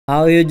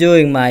How you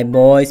doing, my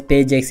boys?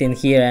 PJX in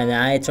here, and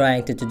I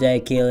trying to today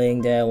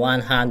killing the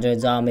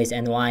 100 zombies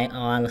in 1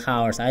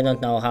 hour. I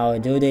don't know how I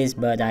do this,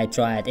 but I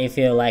tried. If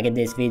you like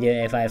this video,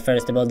 if I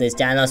first of all this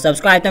channel,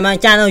 subscribe to my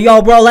channel.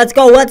 Yo bro, let's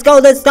go, let's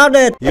start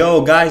it.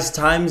 Yo guys,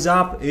 time's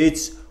up.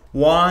 It's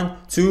 1,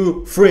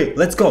 2, 3.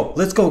 Let's go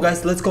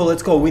guys, let's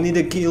go. We need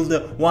to kill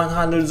the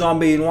 100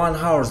 zombie in 1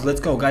 hour. Let's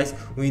go guys.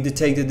 We need to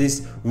take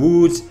this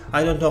woods.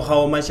 I don't know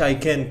how much I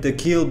can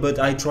kill, but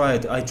I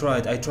tried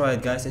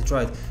guys. I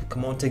tried.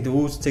 Come on, take the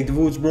woods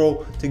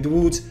bro, take the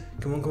woods.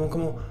 Come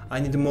on. I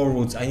need more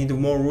woods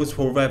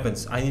for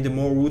weapons.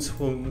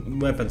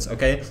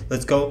 Okay,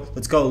 let's go.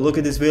 Look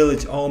at this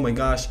village. Oh my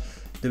gosh,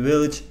 the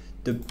village,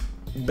 the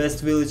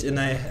best village and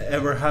I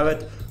ever have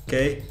it.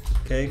 Okay,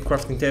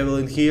 crafting table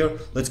in here.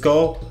 Let's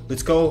go.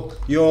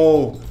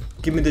 Yo,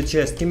 give me the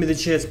chest,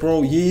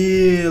 bro.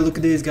 Yeah, look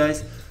at this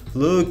guys,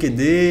 look at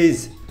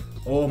this.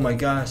 Oh my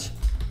gosh,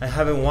 I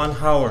have in 1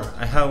 hour.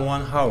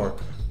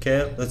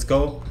 Okay, let's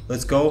go.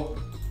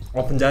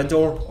 Open that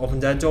door.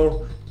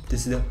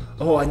 This is the,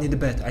 oh, I need the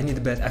bed. I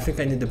think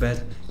I need the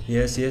bed.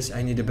 Yes,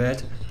 I need the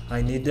bed.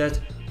 I need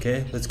that.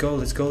 Okay, let's go.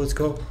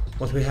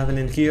 What we having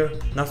in here?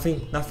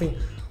 Nothing.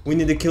 We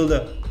need to kill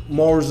the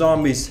more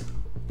zombies.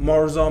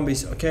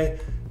 Okay,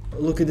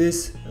 look at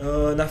this.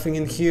 Nothing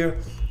in here.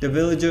 The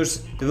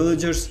villagers.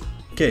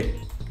 Okay,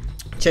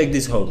 check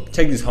this home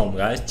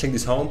guys.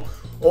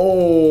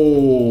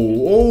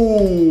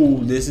 Oh,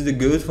 this is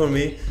good for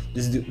me.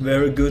 This is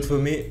very good for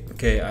me.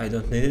 Okay, I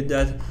don't need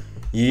that.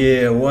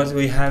 Yeah, what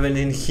we having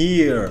in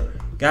here,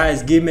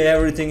 guys? Give me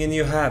everything and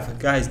you have,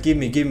 guys. Give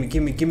me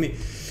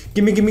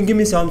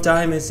some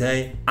time and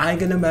say I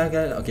gonna back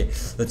it. Okay,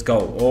 let's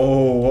go.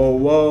 Oh,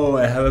 whoa,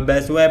 I have the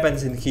best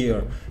weapons in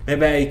here.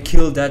 Maybe I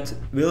killed that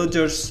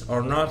villagers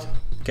or not.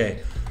 Okay,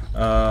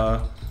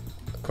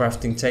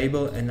 crafting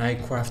table, and I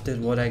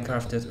crafted what I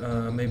crafted.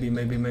 Maybe.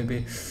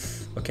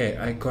 Okay,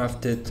 I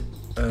crafted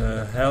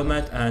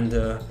helmet, and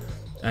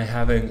I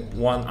having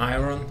 1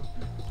 iron.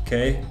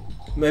 Okay,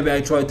 maybe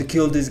I tried to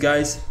kill these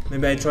guys.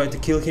 Maybe I tried to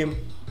kill him.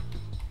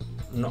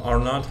 No, or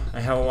not. I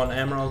have 1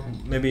 emerald.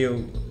 Maybe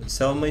you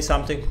sell me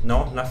something.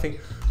 No, nothing.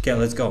 Okay,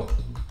 let's go.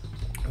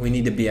 We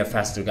need to be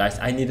faster, guys.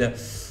 I need a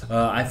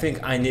I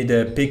think I need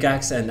a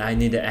pickaxe and I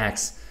need an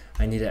axe.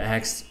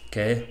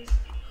 Okay.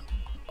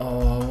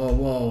 Oh,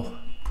 whoa.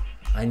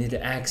 I need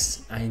an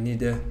axe. I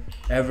need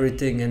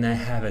everything and I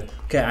have it.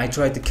 Okay, I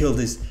tried to kill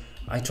this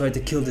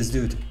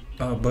dude,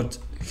 but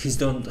he's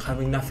not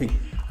having nothing.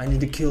 I need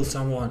to kill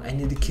someone.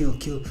 Kill.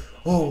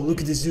 Oh, look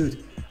at this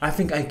dude. I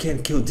think I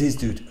can kill this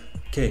dude.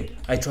 Okay,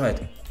 I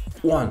tried.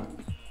 1.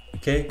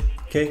 Okay,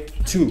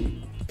 2.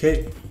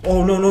 Okay.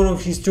 Oh no,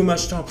 he's too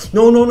much strong.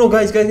 No,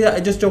 guys, I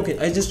just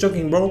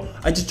joking, bro.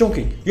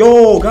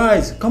 Yo,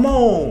 guys, come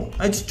on.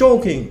 I just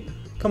joking.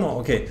 Come on.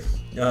 Okay.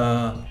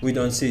 We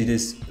don't see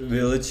this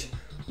village.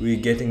 We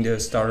getting the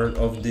starter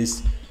of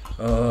this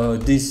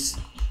this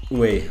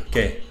way.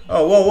 Okay.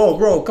 Oh, whoa,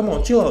 bro, come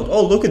on, chill out.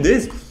 Oh, look at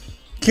this.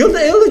 Kill the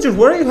villagers.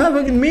 What are you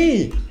having in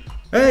me?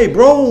 Hey,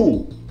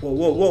 bro.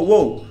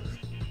 Whoa.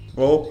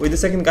 Bro, wait a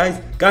second,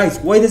 guys,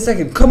 wait a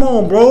second. Come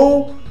on,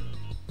 bro.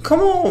 Come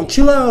on,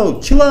 chill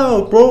out,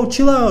 bro,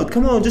 chill out.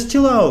 Come on, just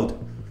chill out.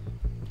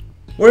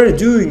 What are you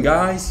doing,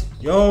 guys?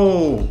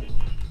 Yo,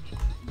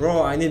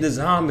 bro, I need the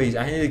zombies.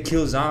 I need to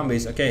kill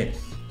zombies. Okay,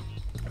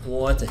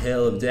 what the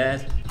hell of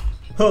that?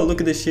 Oh, look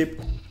at the ship.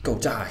 Go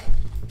die.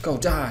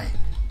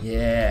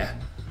 Yeah.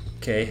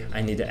 Okay,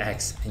 I need the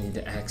axe.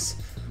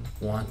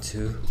 1,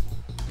 2.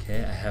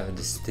 Okay, I have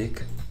the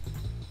stick.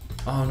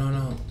 Oh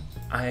no,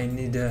 I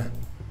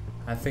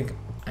think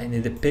I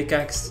need a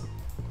pickaxe.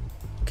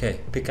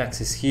 Okay,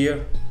 pickaxe is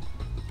here,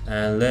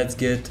 and let's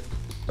get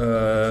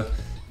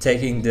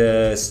taking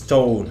the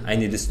stone. I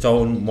need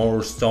the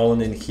more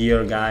stone in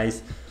here,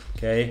 guys.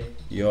 Okay,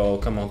 yo,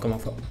 come on.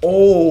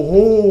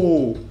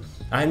 Oh,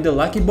 I'm the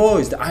lucky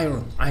boys. The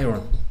iron.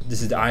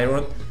 This is the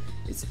iron.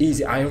 It's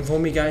easy iron for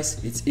me, guys.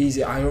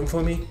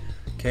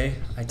 Okay,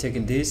 I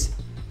taking this.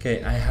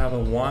 Okay, I have a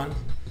 1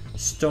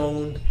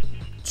 stone,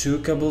 2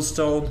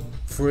 cobblestone,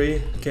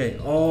 3. Okay,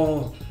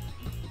 oh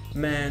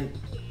man,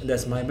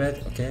 that's my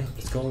bed. Okay,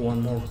 let's go.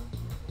 One more.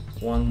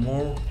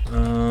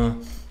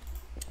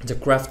 The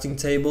crafting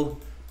table,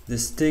 the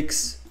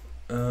sticks,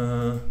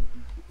 the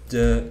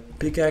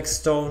pickaxe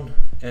stone,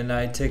 and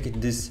I take it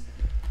this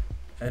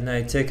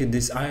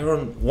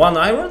iron. 1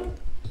 iron?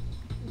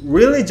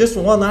 Really, just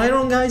 1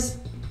 iron, guys?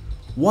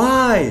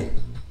 Why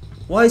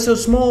so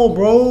small,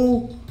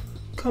 bro?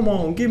 Come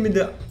on, give me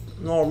the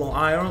normal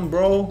iron,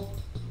 bro.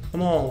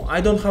 Come on, I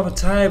don't have a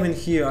time in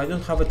here.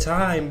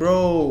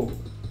 Bro.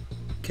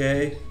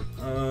 Okay,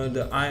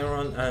 the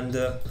iron and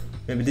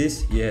maybe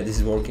this. Yeah, this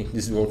is working.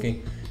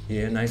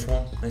 Yeah, nice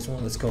one. Let's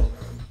go.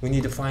 We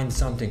need to find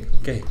something.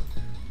 Okay.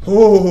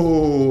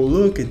 Oh,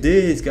 look at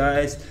this,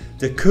 guys.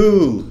 The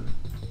coal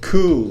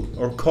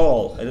or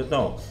coal, I don't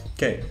know.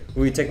 Okay,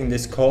 we're taking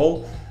this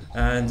coal,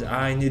 and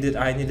I need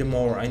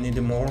more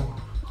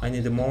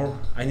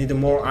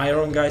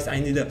iron, guys.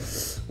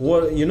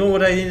 What, you know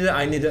what I need?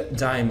 I need a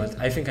diamond.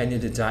 I think I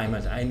need a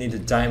diamond.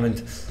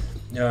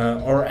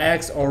 or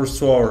axe or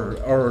sword,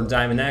 or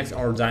diamond axe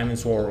or diamond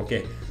sword.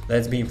 Okay,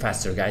 let's be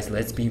faster, guys.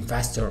 Let's be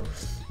faster.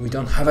 We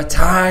don't have a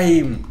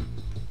time.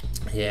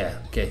 Yeah.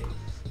 Okay.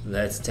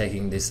 Let's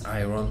taking this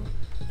iron.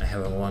 I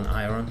have a 1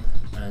 iron,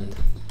 and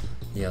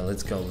yeah,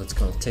 let's go. Let's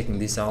go. Taking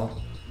this all.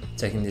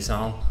 Taking this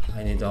all.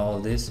 I need all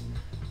of this.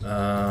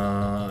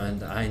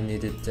 And I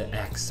needed the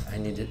axe. I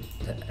needed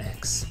the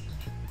axe.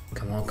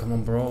 Come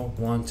on, bro.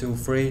 1, 2,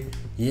 3.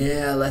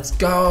 Yeah, let's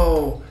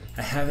go.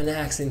 I have an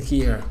axe in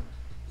here.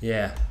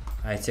 Yeah,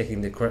 I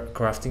taking the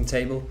crafting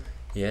table.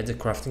 Yeah, the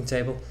crafting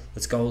table.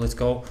 Let's go. Let's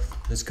go.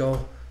 Let's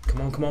go.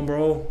 Come on,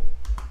 bro.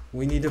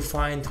 We need to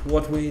find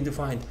what we need to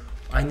find.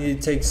 I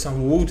need to take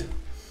some wood.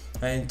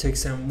 I need to take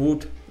some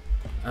wood,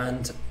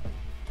 and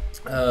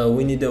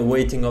we need the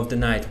waiting of the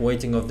night.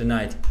 Waiting of the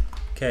night.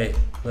 Okay,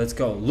 let's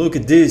go. Look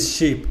at this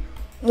sheep.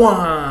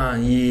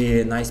 One.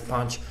 Yeah, nice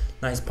punch.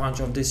 Nice punch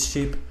of this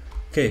sheep.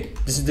 Okay,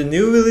 this is the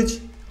new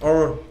village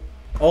or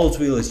old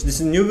village? This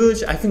is a new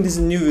village. I think this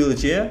is a new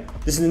village. Yeah,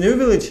 this is a new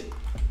village.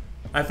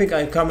 I think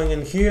I'm coming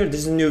in here.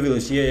 This is a new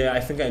village. Yeah, I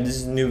think this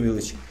is a new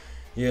village.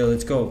 Yeah,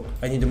 let's go.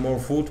 I need more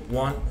food.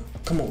 1.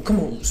 Come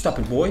on. Stop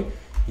it, boy.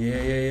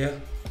 Yeah.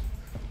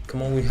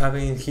 Come on, we have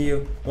it in here.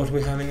 What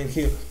we having in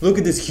here? Look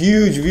at this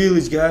huge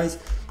village, guys.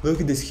 Look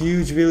at this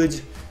huge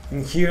village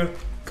in here.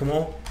 Come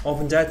on,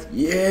 open that.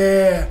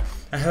 Yeah,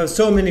 I have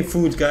so many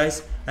foods,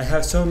 guys. I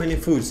have so many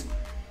foods.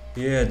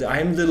 Yeah,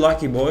 I'm the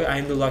lucky boy.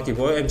 I'm the lucky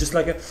boy. I'm just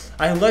like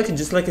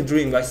a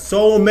dream, guys.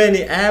 So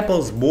many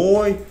apples,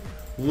 boy.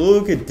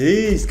 Look at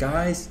this,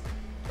 guys.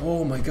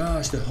 Oh my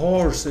gosh, the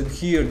horse in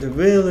here, the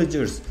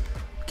villagers.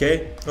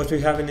 Okay, what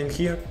we having in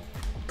here?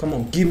 Come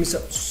on, give me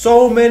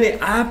so many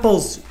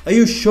apples. Are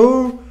you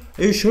sure?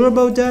 Are you sure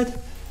about that?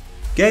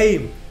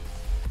 Game.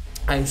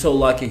 I'm so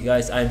lucky,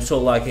 guys. I'm so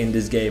lucky in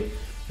this game.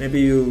 Maybe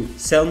you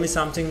sell me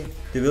something,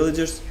 the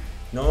villagers.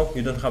 No,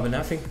 you don't have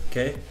nothing.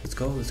 Okay, let's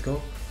go. Let's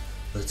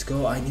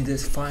go. I need to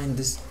find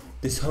this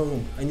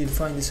home. I need to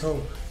find this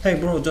home. Hey,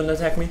 bro, don't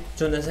attack me.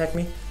 Don't attack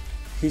me.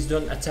 He's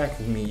done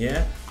attacking me.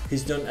 Yeah,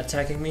 he's done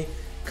attacking me.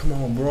 Come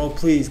on, bro.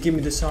 Please give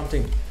me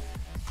something.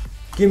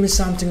 Give me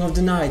something of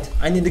the night.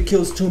 I need to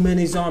kill too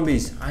many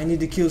zombies. I need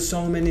to kill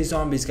so many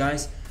zombies,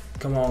 guys.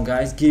 Come on,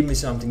 guys. Give me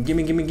something. Give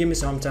me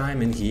some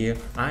time in here.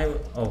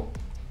 Oh,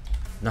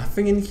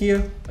 nothing in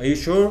here. Are you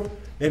sure?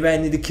 Maybe I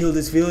need to kill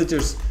these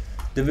villagers.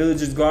 The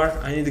villagers guard.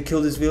 I need to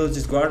kill this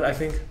villagers guard. I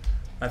think,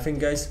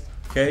 guys.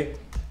 Okay.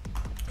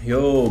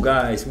 Yo,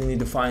 guys. We need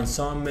to find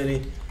so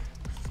many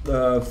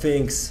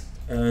things.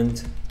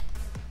 And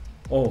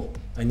oh,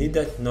 I need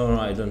that. No,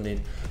 I don't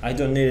need. I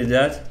don't need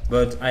that.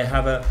 But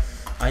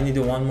I need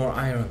 1 more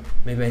iron.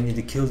 Maybe I need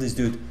to kill this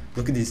dude.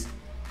 Look at this.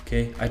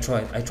 Okay, I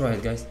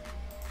tried, guys.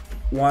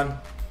 1.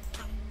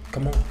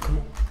 Come on.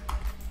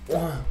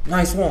 1.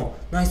 Nice one.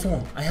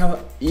 I have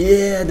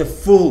the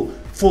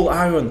full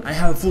iron. I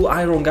have full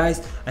iron,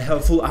 guys. I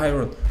have full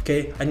iron.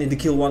 Okay, I need to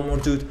kill 1 more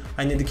dude.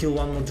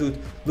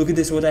 Look at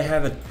this, what I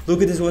have it.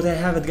 Look at this, what I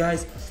have it,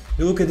 guys.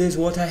 Look at this,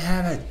 what I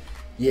have it.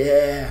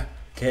 Yeah.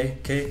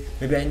 Okay.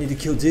 Maybe I need to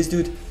kill this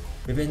dude.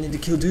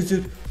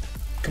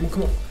 Come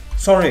on.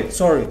 Sorry.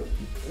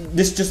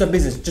 This is just a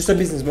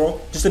business, bro.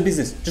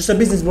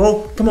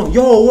 Come on,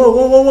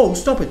 whoa,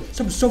 stop it,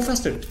 so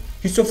faster.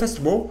 He's so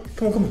fast, bro.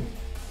 Come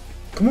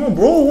on,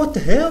 bro, what the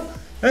hell?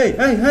 Hey.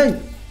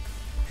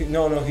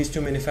 No, he's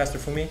too many faster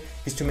for me.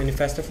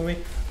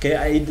 Okay,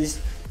 I eat this.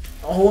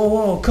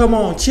 Oh, come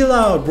on, chill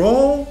out,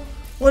 bro.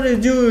 What are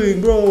you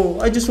doing, bro?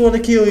 I just want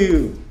to kill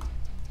you.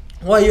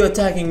 Why are you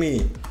attacking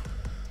me?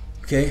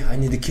 Okay, I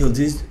need to kill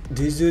this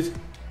dude.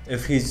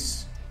 If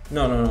he's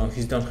no,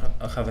 he don't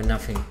have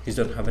nothing.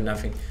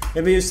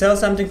 Maybe you sell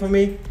something for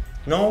me?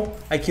 No,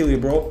 I kill you,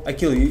 bro. I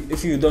kill you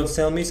if you don't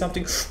sell me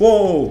something.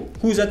 Whoa,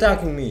 who's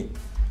attacking me?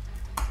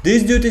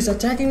 This dude is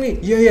attacking me.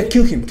 Yeah,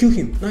 kill him.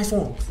 Nice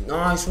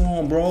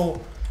one, bro.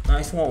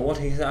 What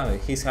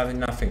he's having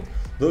nothing.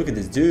 Look at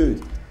this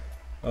dude.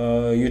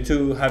 You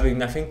two having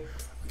nothing.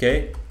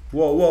 Okay.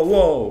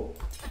 Whoa.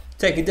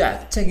 Taking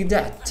that.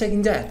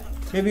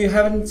 Maybe you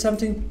having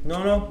something?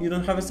 No, you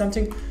don't have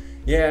something.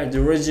 Yeah, the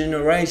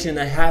regeneration,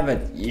 I have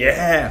it.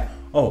 Yeah.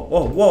 Oh,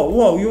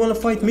 whoa. You wanna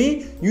fight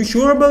me? You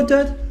sure about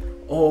that?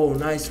 Oh,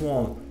 nice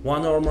one.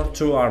 1 armor,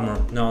 2 armor.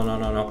 No.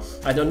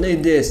 I don't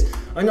need this.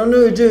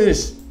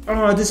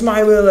 Oh, this is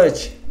my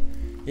village.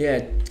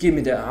 Yeah, give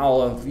me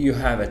all of you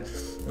have it.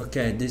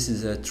 Okay, this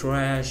is a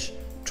trash.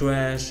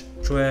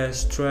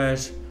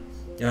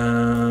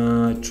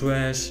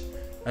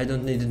 I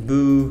don't need it,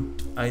 boo.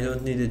 I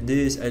don't need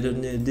this. I don't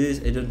need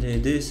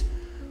this.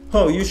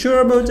 Oh, you sure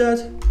about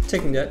that?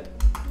 Taking that,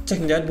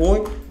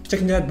 boy.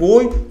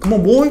 Come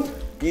on, boy.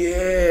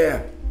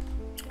 Yeah.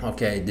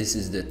 Okay, this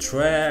is the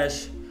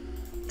trash.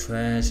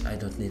 I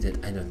don't need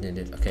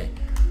it. Okay,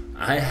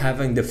 I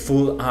having the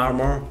full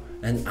armor,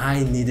 and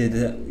I needed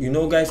you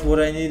know, guys, what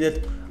I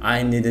needed?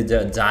 I needed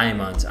the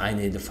diamonds. I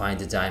need to find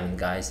the diamond,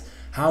 guys.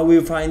 How we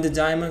find the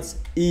diamonds?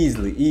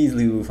 Easily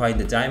we find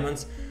the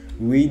diamonds.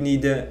 We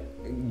need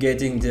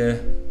getting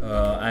the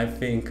I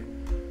think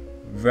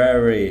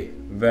very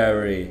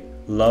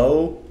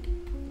low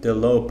the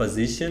low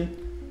position.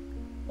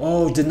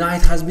 Oh, the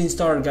night has been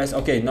started, guys.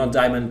 Okay, not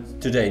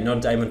diamond today,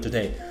 not diamond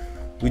today.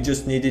 We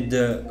just needed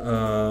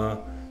the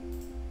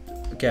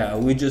okay,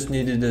 we just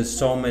needed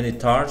so many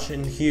torch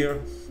in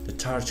here. The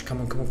torch,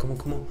 come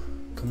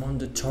on,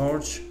 the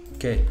torch.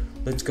 Okay,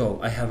 let's go.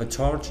 I have a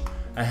torch,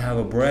 I have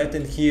a bread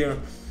in here,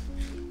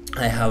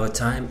 I have a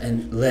time,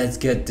 and let's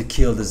get to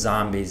kill the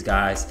zombies,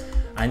 guys.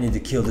 I need to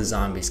kill the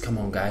zombies. Come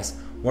on, guys.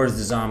 Where's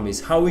the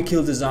zombies? How we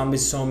kill the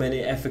zombies so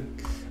many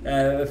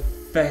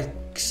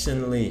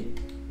affectionately?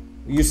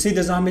 You see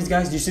the zombies,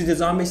 guys? You see the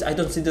zombies? I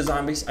don't see the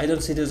zombies. I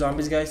don't see the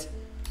zombies, guys.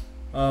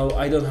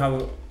 I don't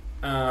have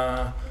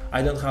a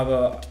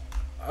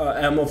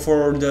ammo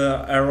for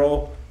the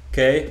arrow.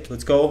 Okay,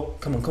 let's go.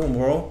 Come on,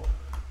 bro.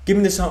 Give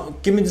me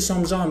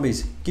some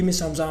zombies. Give me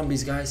some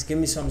zombies, guys. Give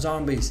me some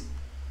zombies.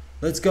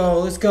 Let's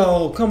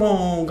go. Come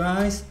on,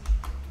 guys.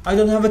 I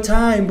don't have a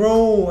time,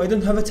 bro. I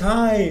don't have a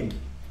time.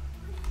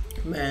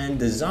 Man,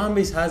 the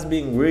zombies has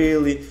been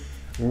really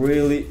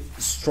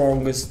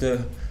strongest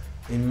in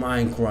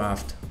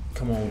Minecraft.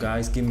 Come on,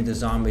 guys. Give me the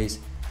zombies.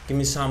 Give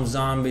me some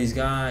zombies,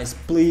 guys,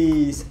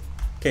 please.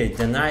 Okay,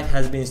 the night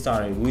has been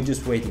started. We're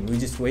just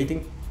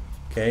waiting.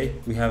 Okay,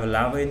 we have a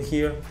lava in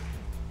here.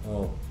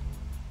 Oh,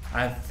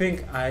 I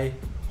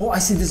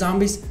see the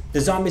zombies. The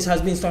zombies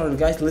has been started,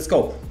 guys. Let's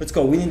go.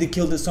 We need to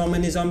kill so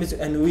many zombies,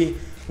 and we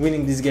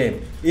winning this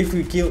game. If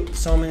we kill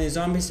so many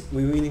zombies,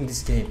 we winning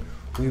this game.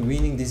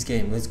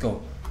 Let's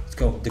go.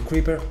 The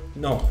creeper.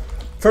 No,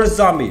 first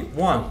zombie.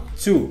 1,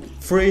 2,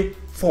 3,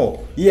 4.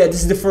 Yeah,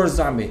 this is the first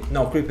zombie.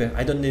 No, creeper,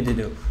 I don't need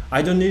you.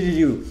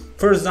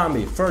 First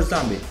zombie.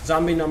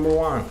 Zombie number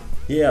 1.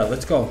 Yeah,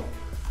 let's go.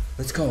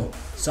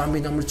 Zombie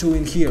number 2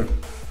 in here.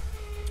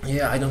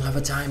 Yeah, I don't have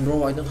a time,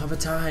 bro.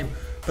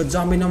 But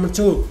zombie number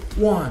 2.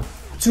 1,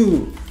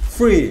 2,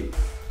 3.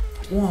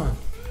 1,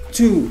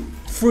 2,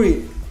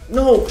 3.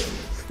 No.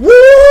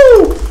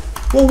 Woo!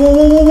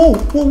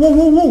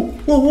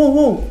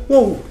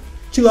 Whoa.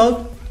 Chill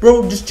out,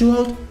 bro. Just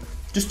chill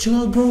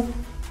out, bro.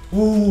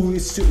 Oh,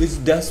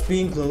 that's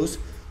being close.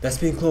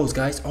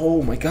 Guys.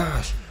 Oh my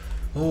gosh.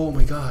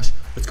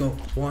 Let's go.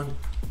 1,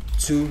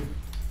 2,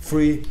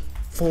 3,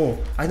 4.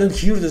 I don't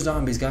hear the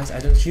zombies, guys. I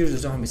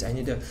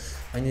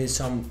need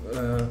some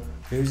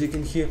music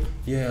in here.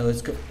 Yeah,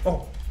 let's go.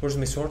 Oh, where's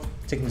my sword?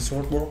 Taking the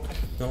sword, bro.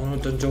 No,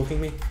 don't joking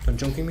me. No.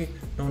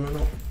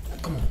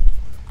 Come on.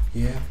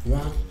 Yeah,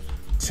 1,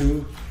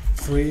 2,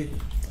 3,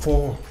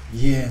 4.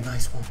 Yeah,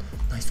 nice one,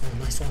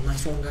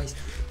 guys.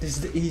 This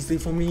is the easy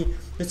for me.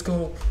 Let's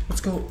go.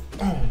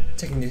 Oh,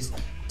 taking this.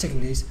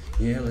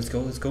 Yeah, let's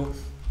go.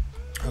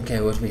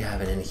 Okay, what we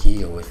having in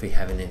here?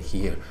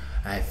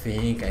 I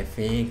think.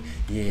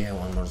 Yeah,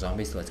 one more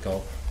zombies. Let's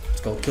go.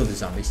 Kill the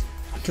zombies,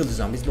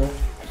 bro.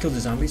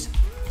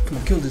 Come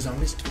on, kill the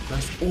zombies.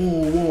 Nice.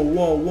 Oh,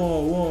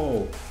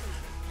 whoa.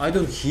 I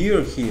don't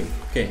hear here.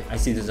 Okay, I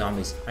see the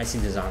zombies.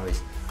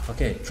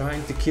 Okay,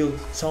 trying to kill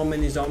so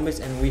many zombies,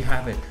 and we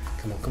have it.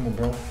 Come on,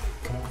 bro.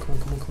 Come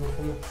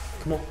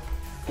on.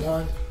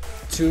 1,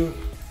 2,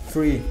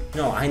 3.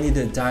 No, I need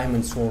a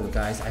diamond sword,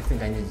 guys. I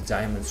think I need a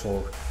diamond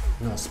sword.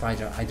 No,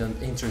 spider. I don't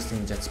interested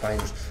in jet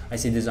spiders. I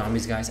see the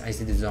zombies, guys. I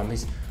see the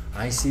zombies.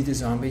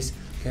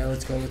 Okay,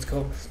 let's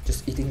go.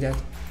 Just eating that.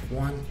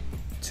 1,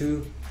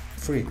 2,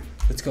 3.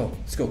 Let's go.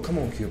 Come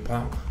on here,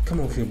 pal. Come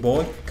on here,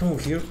 boy. Come on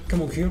here.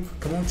 Come on,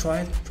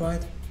 try it.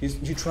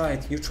 You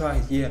tried.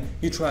 Yeah,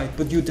 you tried,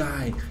 but you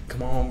died.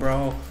 Come on,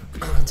 bro.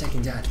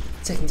 Taking that.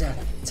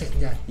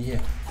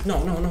 Yeah.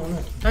 No.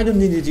 I don't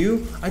need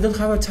you. I don't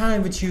have a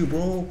time with you,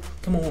 bro.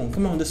 Come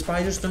on. The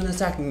spiders don't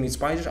attacking me.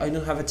 Spiders. I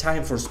don't have a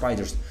time for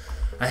spiders.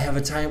 I have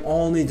a time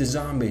only the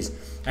zombies.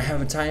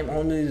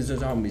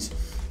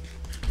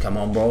 Come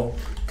on, bro.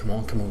 Come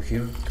on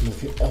here.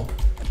 Oh,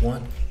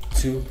 1,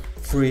 2,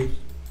 3,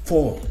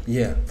 4.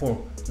 Yeah, 4.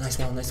 Nice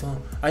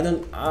one. I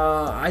don't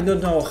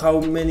know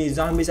how many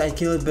zombies I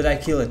killed, but I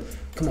kill it.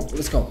 Come on,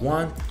 let's go.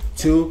 1,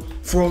 2,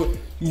 3.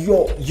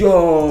 Yo.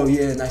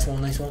 Yeah, nice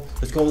one. Let's go.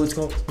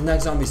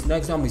 Next zombies.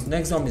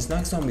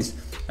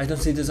 I don't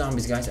see the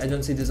zombies, guys.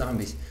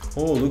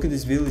 Oh, look at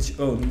this village.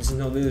 Oh, this is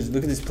no village.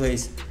 Look at this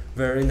place.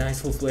 Very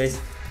nice place.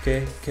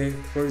 Okay.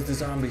 Where is the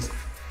zombies?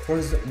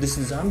 This is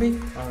the zombie?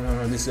 Oh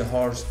no, this is a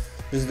horse.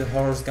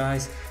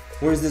 Guys.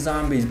 Where is the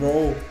zombies,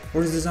 bro?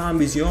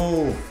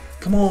 Yo?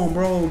 Come on,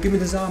 bro. Give me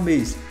the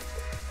zombies.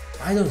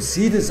 I don't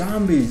see the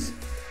zombies.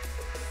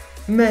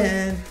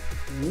 Man,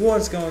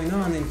 what's going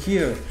on in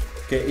here?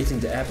 Okay, eating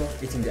the apple.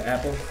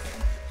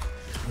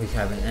 We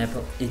have an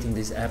apple. Eating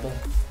this apple.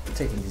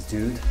 Taking this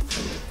dude.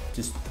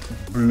 Just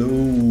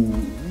blow.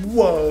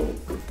 Whoa.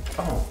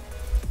 Oh.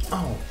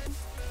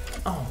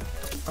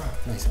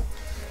 Nice one.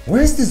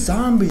 Where's the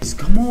zombies?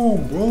 Come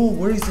on, bro.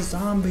 Where is the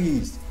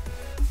zombies?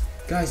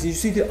 Guys, you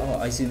see the... Oh,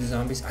 I see the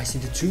zombies. I see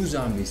the 2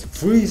 zombies.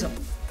 3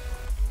 zombies.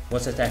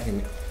 What's attacking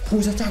me?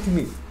 Who's attacking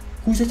me?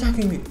 Who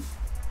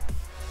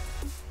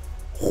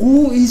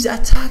is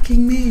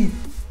attacking me?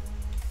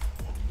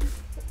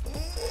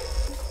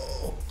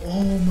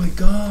 Oh my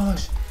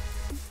gosh.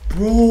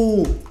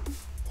 Bro.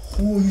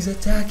 Who is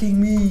attacking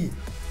me?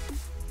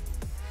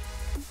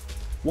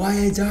 Why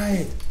I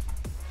died?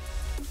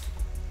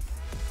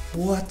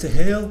 What the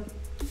hell?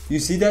 You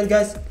see that,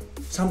 guys?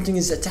 Something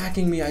is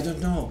attacking me, I don't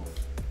know.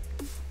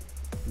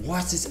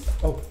 What is...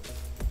 Oh,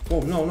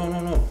 no,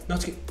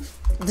 not...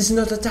 This is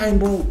not the time,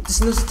 bro. This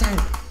is not the time.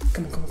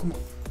 Come on.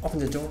 Open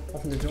the door.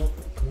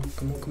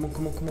 Come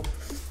on.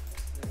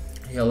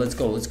 Yeah, let's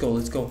go.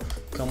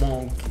 Come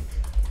on.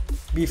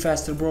 Be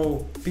faster,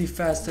 bro. Be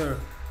faster.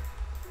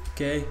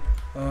 Okay.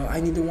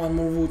 I need one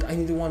more wood.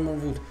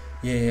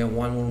 Yeah,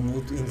 one more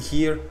wood in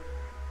here.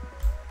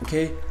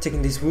 Okay,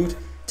 taking this wood.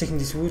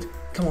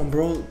 Come on,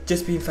 bro.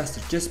 Just being faster,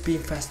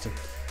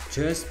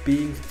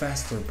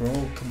 bro.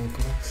 Come on.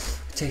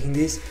 Taking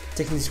this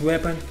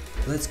weapon.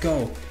 Let's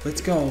go.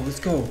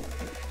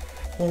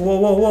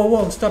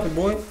 Whoa. Stop it,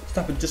 boy.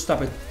 Just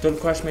stop it. Don't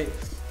crush my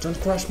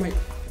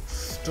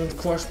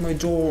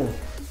door.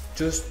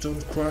 Just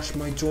don't crush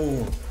my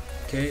door.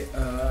 Okay,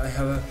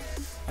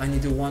 I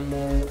need one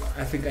more.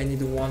 I think I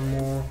need one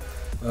more.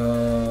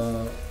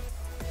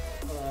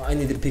 I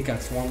need a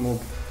pickaxe.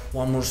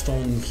 One more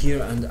stone in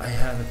here, and I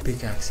have a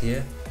pickaxe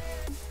here.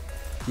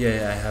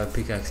 Yeah, I have a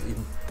pickaxe in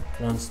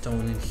one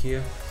stone in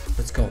here.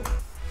 Let's go.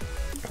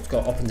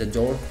 Open the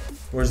door.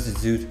 Where's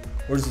this dude?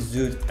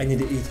 I need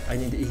to eat.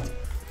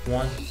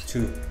 1,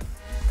 2.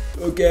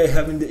 Okay,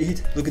 having to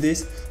eat. Look at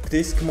this.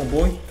 Come on,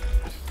 boy.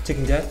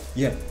 Taking that.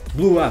 Yeah,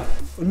 blew up.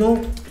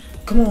 No,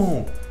 come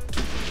on.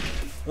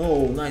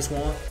 Oh, nice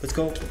one. Let's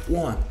go.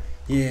 1.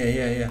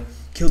 Yeah.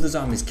 Kill the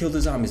zombies.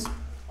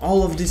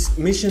 All of this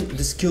mission,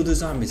 just kill the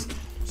zombies.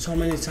 So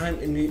many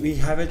times, and we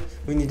have it.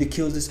 We need to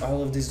kill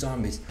all of these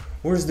zombies.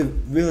 Where's the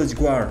village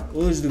guard?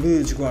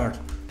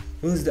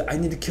 I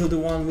need to kill the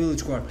one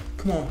village guard.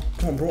 Come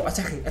on, bro.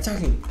 Attacking.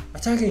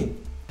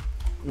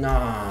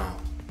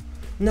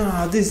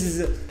 Nah, this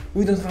is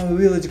we don't have a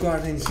village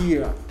guard in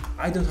here.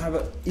 I don't have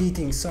a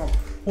eating some.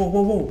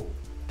 Whoa.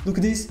 Look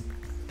at this.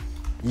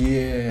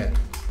 Yeah.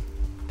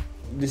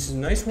 This is a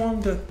nice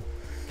one.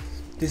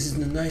 This is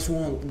the nice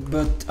one,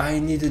 but I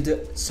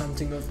needed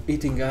something of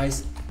eating,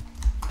 guys.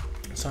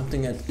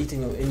 Something at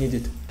eating. I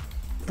needed.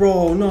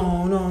 Bro,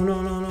 no.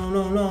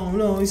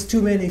 It's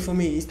too many for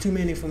me.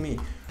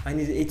 I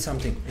need to eat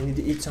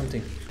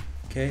something.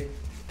 Okay,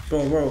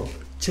 bro.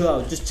 Chill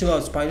out. Just chill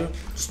out, spider.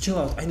 Just chill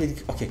out.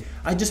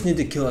 I just need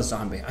to kill a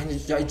zombie.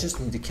 I just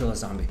need to kill a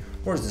zombie.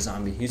 Where's the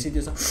zombie? You see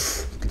this?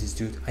 Look at this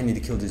dude. I need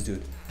to kill this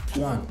dude.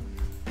 1.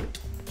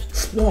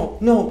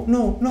 No.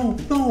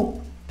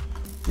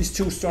 It's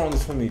too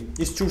strongest for me.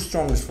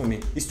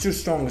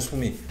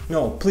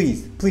 No,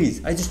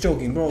 please. I just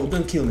joking, bro.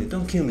 Don't kill me,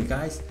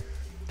 guys.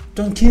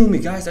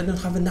 I don't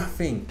have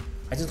nothing.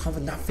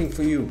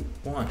 For you.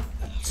 1,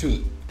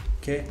 2.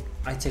 Okay,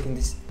 I taking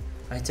this.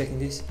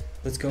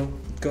 Let's go.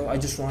 I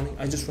just running.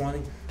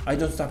 I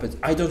don't stop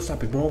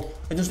it, bro.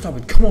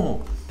 Come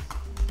on.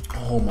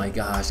 Oh my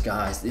gosh,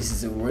 guys, this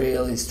is a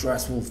really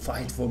stressful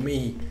fight for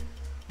me.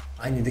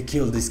 I need to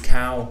kill this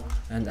cow,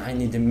 and I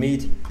need the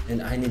meat,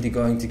 and I need to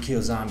going to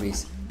kill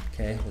zombies.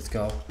 Okay, let's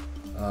go.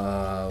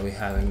 We're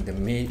having the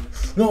meat.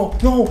 No.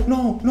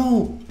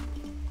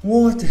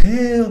 What the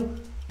hell?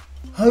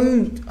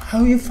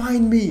 How you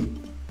find me?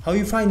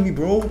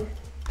 Bro?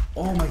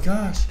 Oh my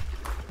gosh.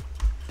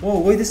 Whoa,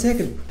 wait a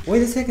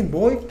second,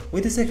 boy.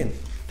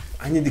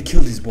 I need to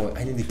kill this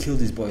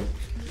boy.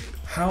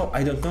 How?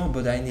 I don't know,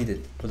 but I need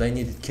it. I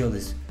need to kill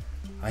this.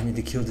 I need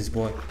to kill this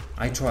boy.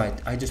 I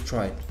just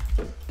tried.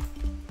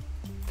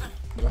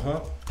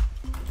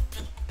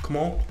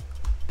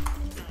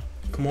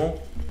 Come on.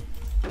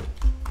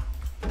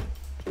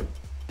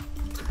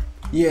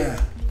 Yeah.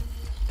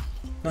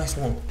 Nice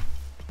one.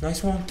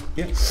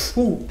 Yeah.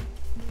 Ooh.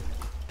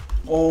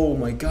 Oh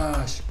my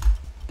gosh.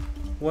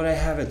 What I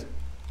have it.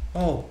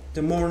 Oh,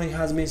 the morning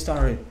has been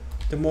started.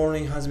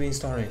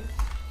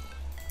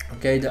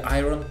 Okay, the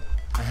iron.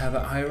 I have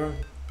an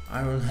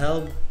iron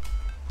helm.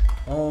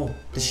 Oh,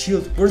 the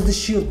shield. Where's the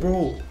shield,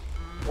 bro?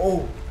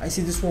 Oh, I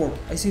see the sword.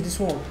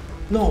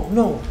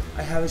 No,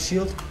 I have a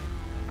shield.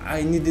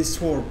 I need this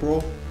sword,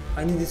 bro.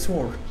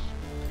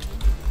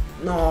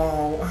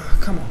 No,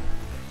 come on,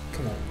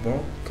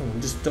 bro.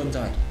 Just don't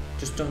die.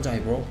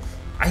 Bro.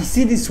 I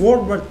see this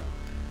sword, but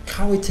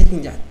how are we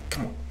taking that?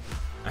 Come on.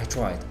 I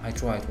tried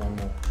one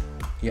more.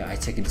 Yeah, I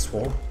taking the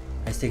sword,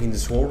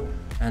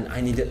 and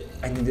I need it.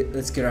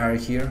 Let's get out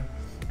of here.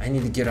 I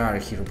need to get out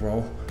of here,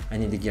 bro.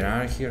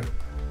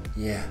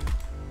 Yeah.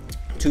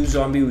 2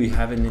 zombie we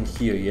have it in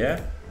here,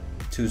 yeah?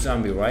 2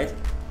 zombie, right?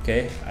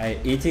 Okay, I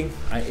eating.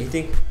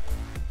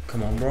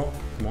 Come on, bro.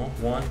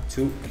 1,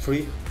 2,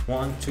 3.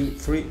 1, 2,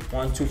 3.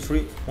 1, 2,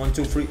 3. 1,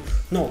 2, 3.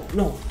 No.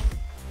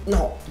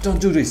 Don't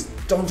do this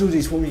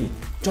for me.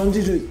 Don't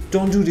do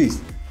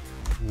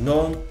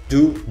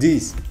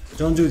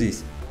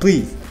this.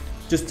 Please.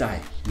 Just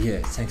die. Yeah,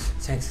 thanks.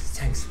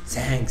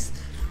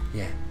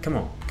 Yeah, come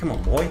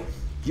on, boy.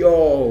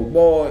 Yo,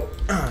 boy.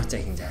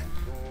 Taking that.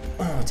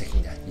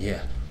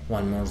 Yeah,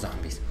 one more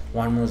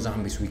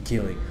zombies we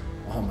killing.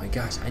 Oh my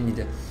gosh, I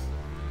need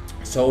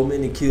so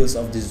many kills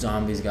of these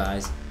zombies,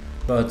 guys.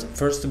 But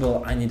first of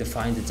all, I need to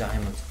find the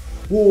diamond.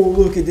 Whoa,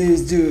 look at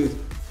this dude.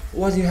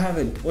 What do you have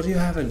it? What do you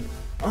have it?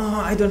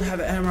 Oh, I don't have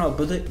emerald,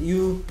 but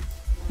you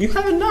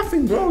have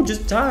nothing, bro.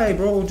 Just die,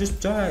 bro. Just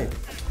die.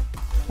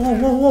 Whoa,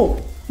 whoa, whoa.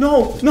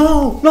 No,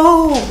 no,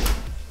 no.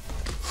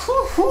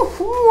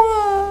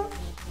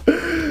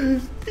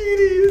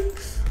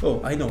 Idiot. Oh,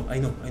 I know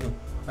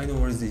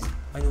where is this.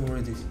 I know where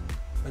it is.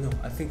 I know.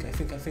 I think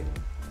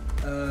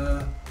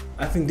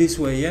this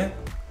way, yeah?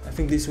 I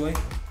think this way.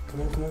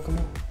 Come on.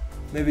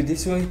 Maybe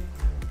this way.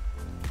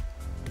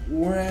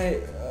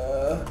 Where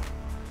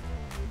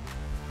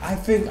I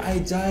think I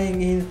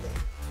dying in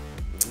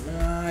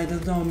I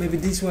don't know, maybe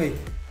this way.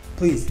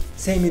 Please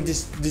say me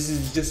this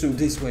is just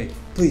this way.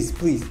 Please,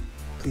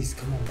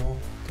 come on, bro.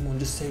 Come on,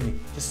 just say me.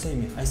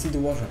 I see the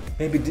water.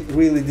 Maybe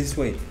really this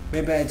way.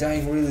 Maybe I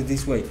dying really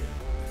this way.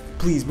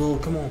 Please, bro,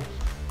 come on,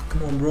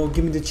 bro.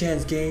 Give me the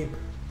chance, game.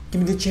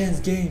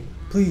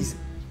 Please.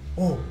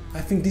 Oh,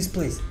 I think this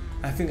place.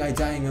 I think I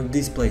dying on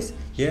this place.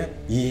 Yeah.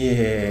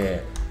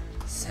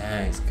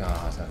 Thanks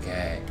God.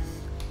 Okay.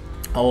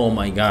 Oh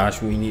my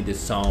gosh, we needed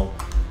so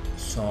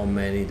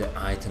many the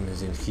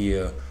items in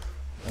here.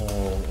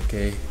 Oh,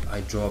 okay. I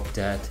dropped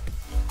that.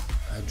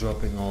 I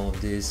dropping all of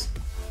this.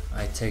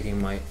 I taking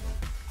my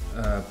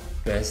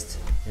best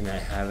and I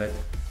have it.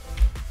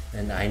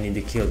 And I need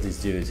to kill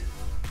this dude.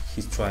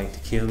 He's trying to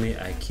kill me.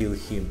 I kill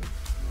him.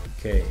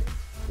 Okay.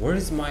 Where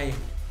is my?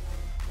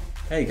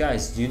 Hey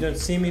guys, you don't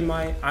see me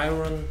my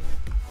iron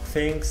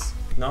things?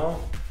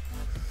 No?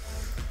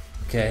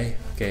 Okay,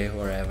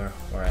 wherever.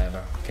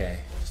 Okay,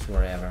 just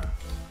wherever.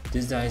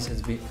 This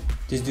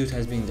dude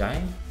has been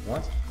dying?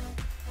 What?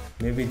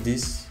 Maybe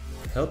this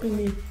helping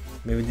me?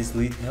 Maybe this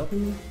lead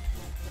helping me?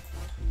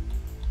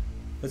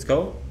 Let's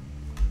go,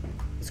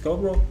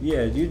 bro.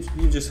 Yeah, you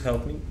just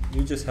help me.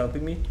 You just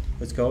helping me.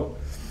 Let's go.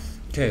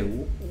 Okay,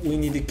 we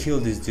need to kill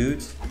this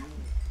dude.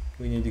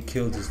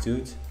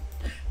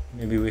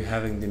 Maybe we're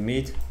having the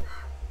meat.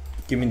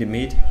 Give me the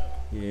meat.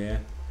 Yeah.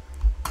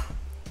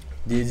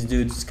 This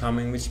dude's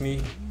coming with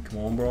me. Come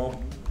on,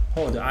 bro.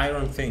 Oh, the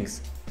iron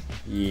things.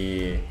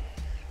 Yeah.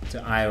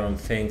 The iron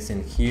things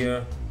in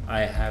here.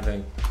 I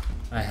having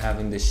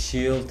the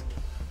shield,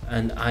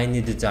 and I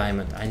need the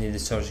diamond. I need to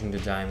searching the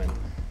diamond.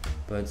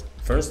 But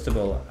first of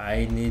all,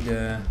 I need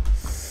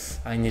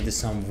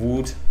some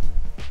wood.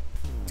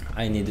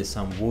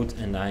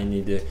 And I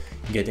need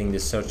getting the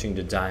searching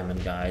the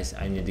diamond, guys.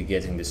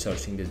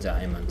 Searching the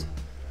diamond.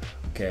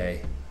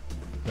 Okay,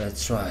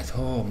 let's try it.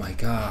 Oh my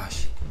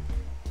gosh.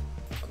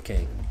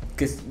 Okay,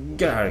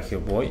 get out of here,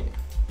 boy.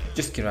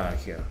 Just get out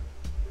of here.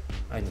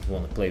 I don't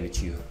want to play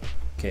with you.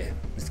 Okay,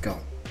 let's go.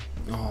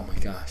 Oh my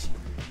gosh,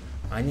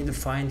 I need to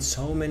find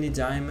so many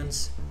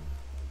diamonds.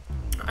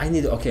 I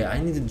need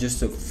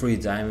just 3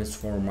 diamonds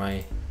for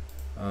my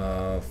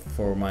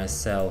for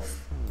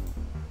myself,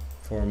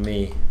 for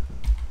me.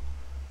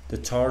 The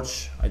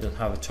torch, I don't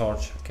have a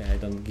torch. Okay, I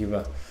don't give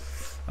the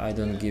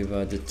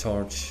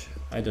torch.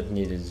 I don't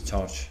need the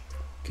torch.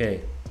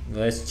 Okay,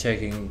 let's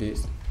checking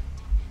this.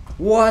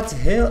 What the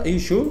hell? Are you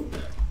sure?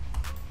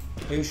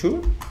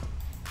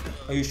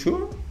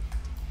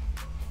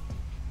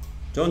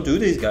 Don't do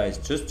this, guys.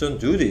 Just don't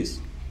do this.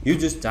 You're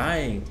just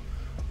dying.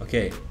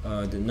 Okay,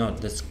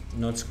 that's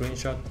not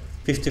screenshot.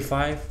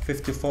 55,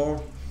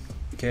 54.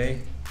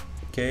 Okay.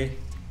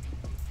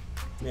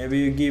 Maybe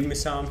you give me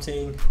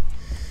something.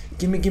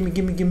 Give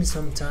me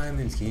some time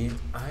and here.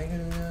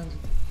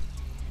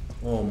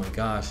 Oh my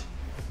gosh,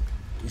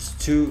 it's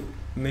too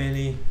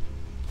many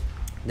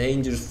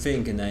dangerous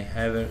things and I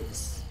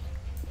haven't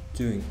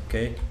doing.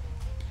 Okay,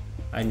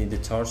 I need the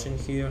torch in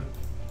here.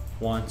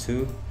 1,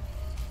 2,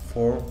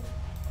 4.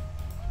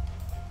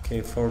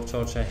 Okay, 4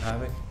 torch I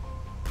have it.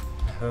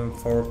 I have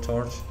 4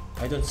 torch.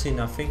 I don't see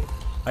nothing.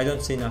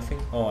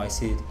 Oh, I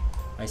see it.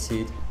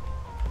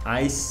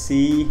 I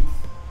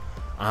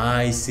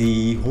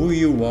see who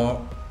you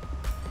are.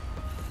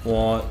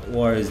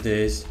 What is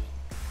this?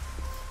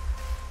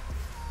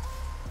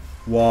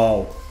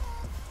 Wow.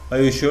 Are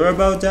you sure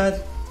about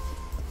that?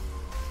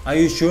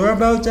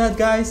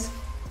 Guys?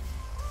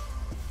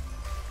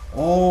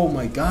 Oh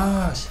my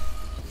gosh.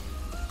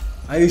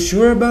 Are you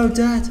sure about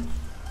that?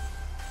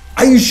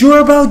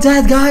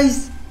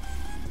 Guys?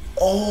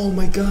 Oh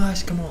my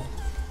gosh, come on.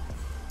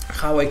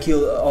 How I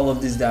kill all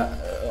of these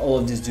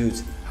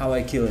dudes? How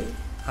I kill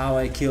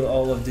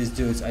all of these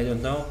dudes? I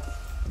don't know,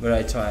 but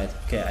I tried.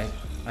 Okay,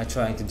 I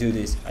trying to do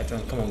this.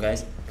 Come on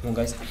guys.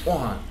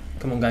 1.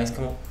 Come on guys,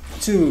 come on.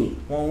 2.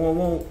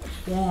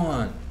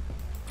 1.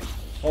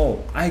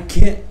 Oh, I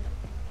can't.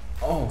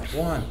 Oh,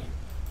 1.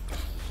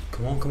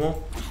 Come on.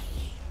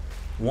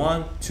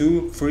 1,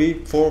 2,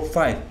 3, 4,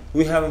 5.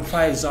 We have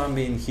 5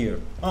 zombies in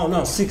here. Oh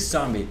no, 6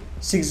 zombies.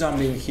 6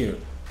 zombies in here.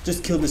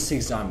 Just kill the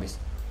 6 zombies.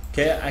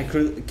 Okay, I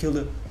killed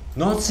the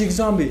not 6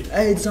 zombies,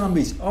 8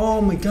 zombies.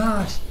 Oh my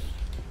gosh.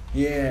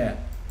 Yeah.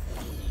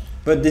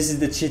 But this is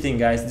the cheating,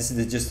 guys. This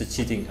is just the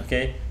cheating.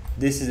 Okay.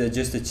 This is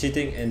just the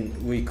cheating, and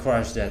we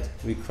crushed that.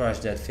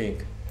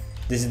 Thing.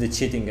 This is the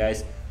cheating,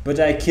 guys. But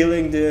I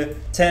killing the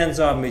 10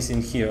 zombies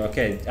in here.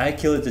 Okay, I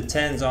killed the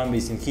 10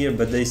 zombies in here,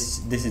 but this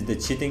is the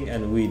cheating,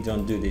 and we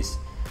don't do this.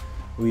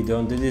 we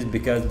don't do this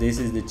because this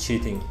is the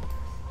cheating.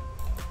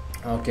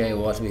 Okay,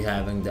 what we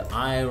having? The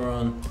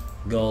iron,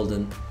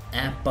 golden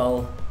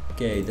apple.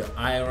 Okay, the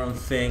iron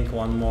thing.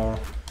 One more.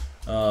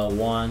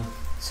 1,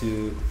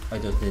 2. I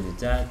don't need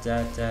that.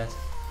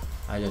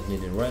 I don't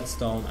need a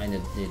redstone. I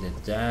don't need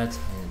that. I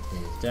don't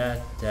need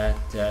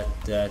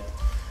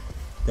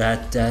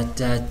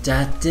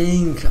that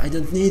thing. I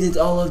don't need it.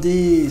 All of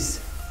these.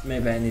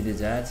 Maybe I needed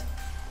that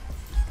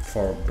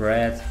for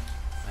bread.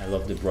 I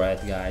love the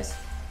bread, guys.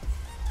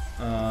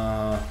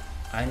 I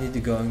need to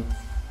go.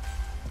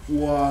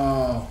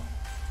 Wow,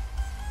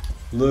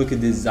 look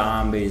at these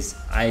zombies.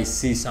 I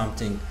see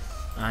something.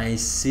 I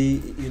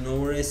see, you know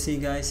where I see,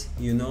 guys?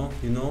 You know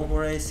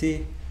where I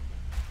see?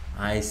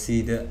 I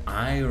see the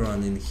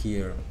iron in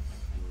here.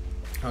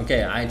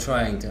 Okay, I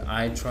trying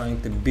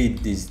to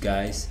beat these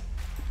guys.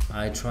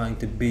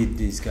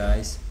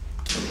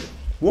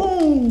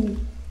 Whoa!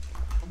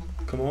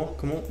 Come on.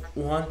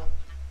 1,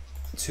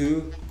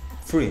 2,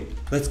 3.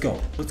 Let's go.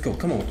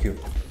 Come on, here.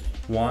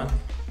 1.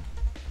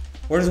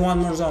 Where's one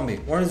more zombie?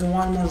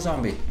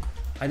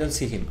 I don't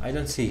see him.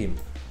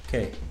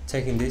 Okay,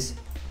 taking this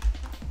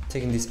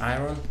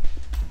iron.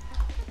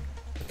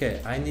 Okay,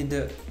 I need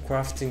the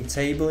crafting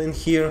table in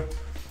here.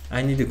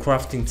 I need a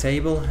crafting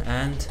table,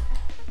 and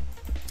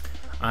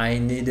I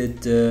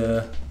needed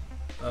the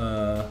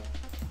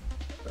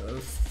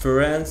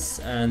furnace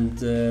and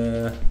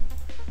the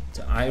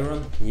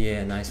iron.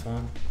 Yeah, nice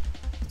one.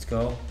 Let's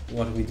go.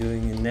 What are we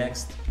doing in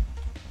next?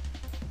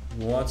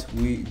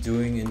 We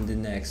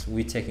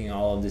taking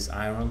all of this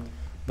iron,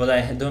 but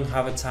I don't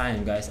have a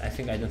time, guys. I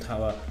think I don't have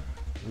a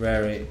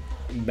very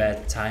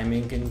bad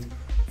timing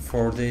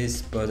for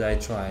this, but I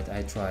tried.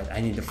 I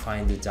need to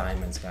find the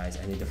diamonds, guys.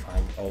 I need to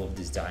find all of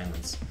these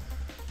diamonds.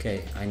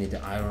 Okay, I need the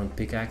iron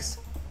pickaxe.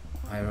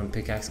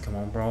 Come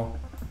on, bro.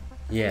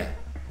 Yeah,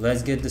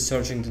 let's get the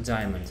searching the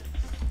diamond.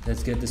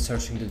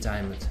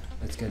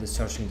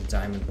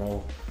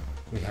 Bro.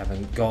 We have a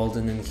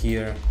golden in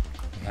here.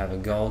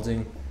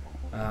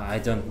 I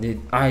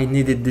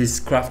needed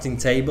this crafting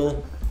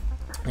table.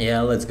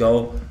 Yeah, let's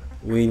go.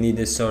 We need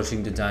a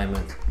searching the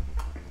diamond.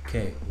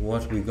 Okay,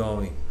 what we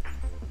going?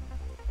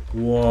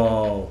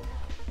 Whoa,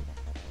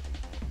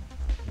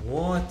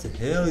 what the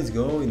hell is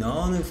going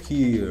on up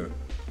here?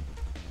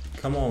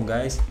 Come on,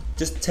 guys,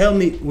 just tell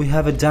me we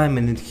have a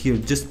diamond in here.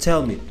 Just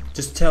tell me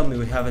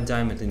we have a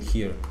diamond in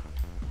here.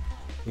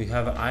 We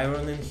have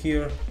iron in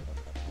here.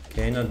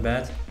 Okay, not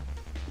bad,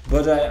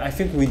 but I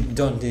think we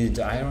don't need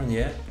the iron.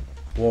 Yeah.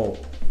 Whoa,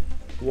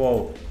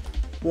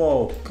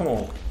 come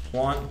on.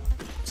 1,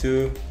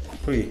 2,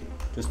 3.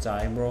 Just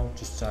die, bro.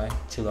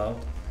 Chill out.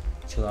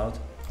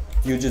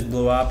 You just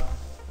blew up.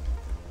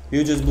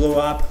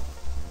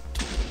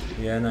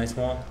 Yeah, nice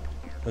one.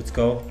 Let's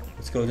go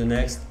to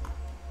next.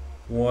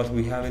 What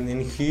we having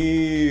in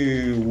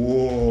here?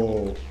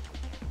 Whoa.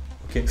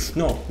 Okay,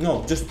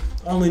 no, just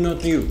only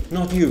not you.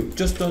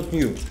 Just not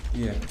you.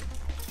 Yeah,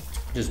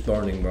 just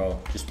burning, bro.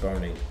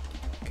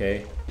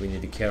 Okay, we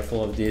need to be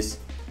careful of this.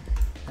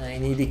 I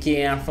need to be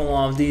careful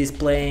of this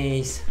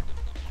place.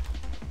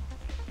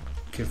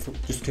 Careful.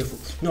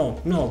 No.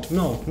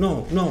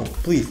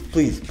 Please,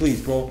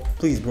 bro.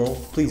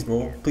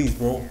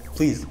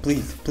 Please,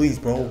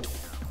 bro.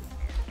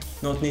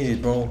 Not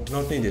needed,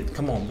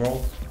 Come on,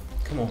 bro.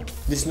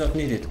 This is not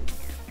needed.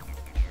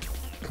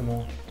 Come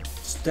on.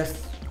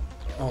 Steph.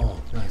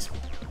 Oh, nice one.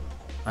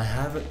 I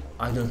have it.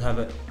 I don't have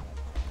it.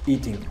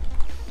 Eating.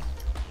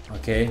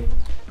 Okay.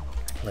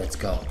 Let's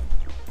go.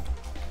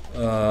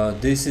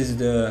 This is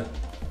the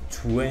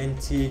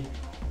 20.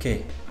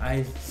 Okay,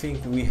 I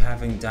think we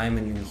having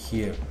diamond in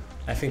here.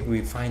 I think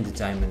we find the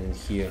diamond in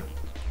here.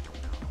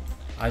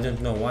 I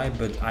don't know why,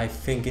 but I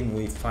thinking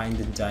we find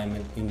the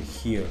diamond in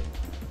here.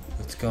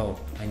 Let's go.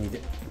 I need a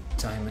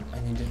diamond.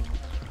 I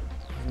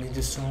need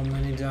so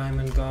many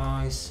diamond,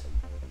 guys.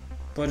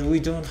 But we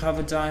don't have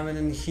a diamond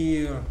in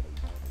here.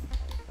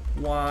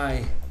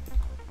 Why?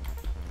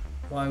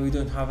 Why we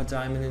don't have a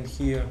diamond in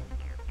here?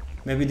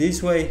 Maybe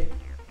this way.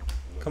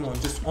 Come on,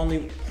 just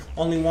only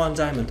one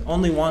diamond.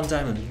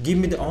 Give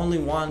me the only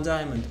one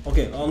diamond.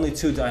 Okay, only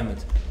 2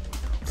 diamonds.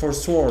 For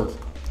sword.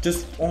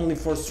 Just only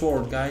for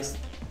sword, guys.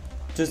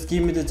 Just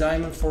give me the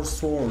diamond for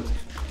sword.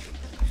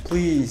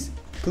 Please,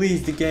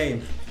 the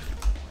game.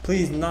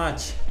 Please,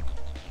 Notch.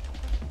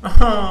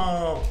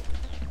 Oh.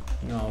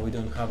 No, we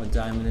don't have a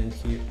diamond in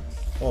here.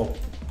 Oh,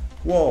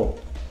 whoa.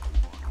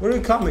 Where are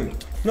you coming?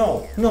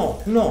 No.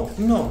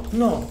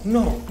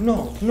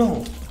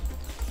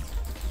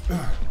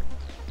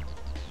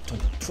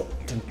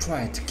 Don't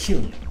try to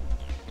kill me.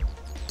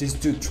 This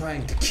dude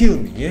trying to kill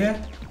me,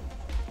 yeah?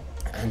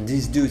 And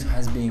this dude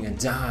has been a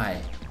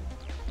die.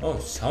 Oh,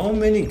 so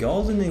many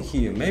golden in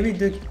here. Maybe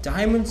the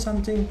diamond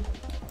something?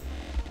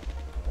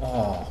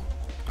 Oh,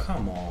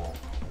 come on.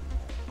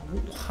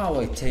 How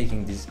am I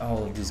taking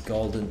all of this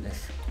golden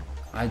if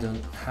I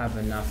don't have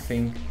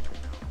nothing?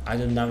 I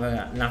don't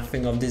have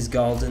nothing of this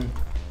golden.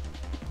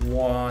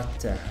 What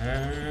the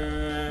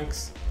heck?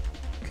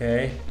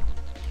 Okay.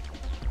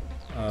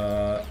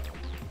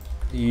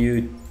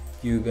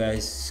 You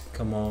guys,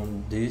 come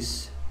on,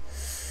 this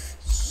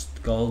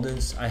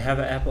goldens. I have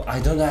an apple. I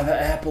don't have an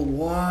apple.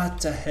 What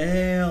the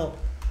hell?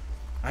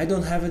 I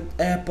don't have an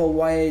apple.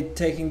 Why I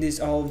taking this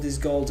all of this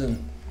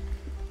golden?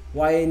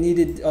 Why I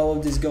needed all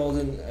of this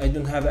golden? I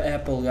don't have an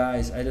apple,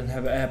 guys. I don't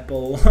have an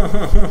apple.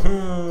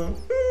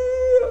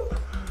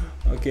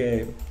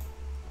 Okay,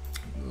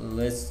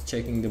 let's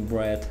checking the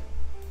bread.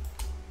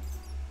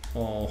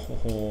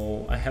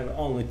 Oh, I have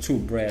only 2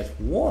 bread.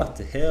 What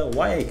the hell?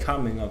 Why are you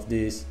coming of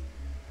this?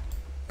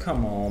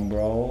 Come on,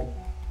 bro.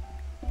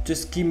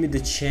 Just give me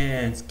the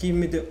chance. Give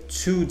me the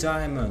 2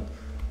 diamond.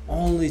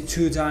 Only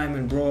 2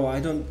 diamond, bro.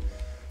 I don't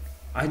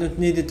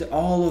need it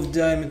all of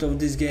diamond of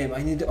this game.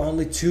 I need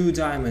only 2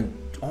 diamond.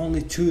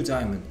 Only 2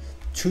 diamond.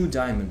 2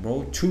 diamond,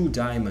 bro. 2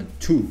 diamond.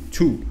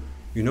 2.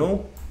 You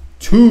know?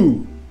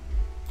 2.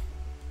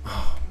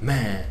 Oh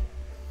man.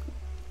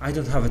 I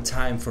don't have a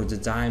time for the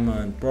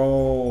diamond,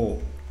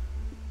 bro.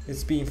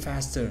 It's being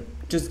faster.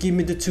 Just give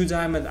me the 2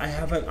 diamond. I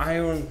have an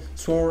iron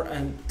sword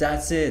and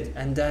that's it.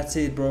 And that's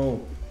it, bro.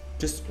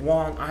 Just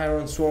 1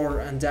 iron sword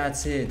and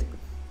that's it.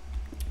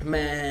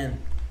 Man.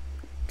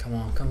 Come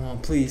on,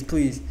 please.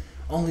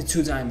 Only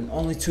 2 diamond,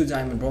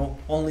 bro.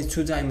 Only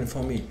 2 diamond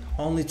for me.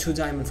 Only 2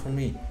 diamond for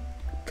me.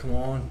 Come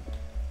on.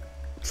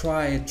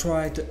 Try it.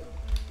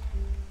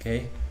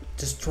 Okay.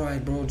 Just try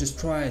it, bro. Just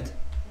try it.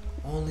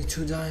 Only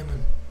 2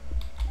 diamond.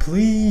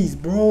 Please,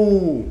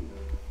 bro.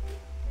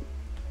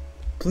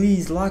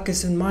 Please, luck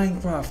is in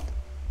Minecraft.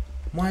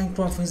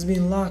 Minecraft has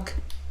been luck.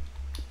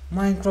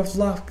 Minecraft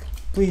luck.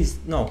 Please.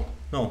 No.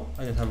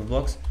 I don't have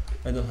blocks.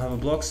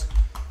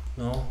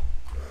 No.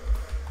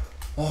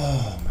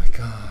 Oh my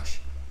gosh.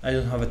 I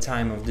don't have a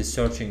time of this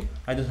searching.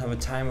 Guys. I don't have a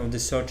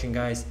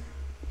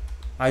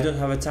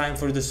time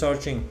for the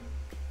searching.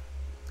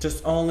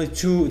 Just only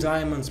 2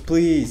 diamonds,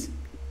 please.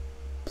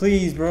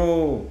 Please,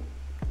 bro.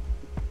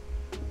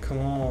 Come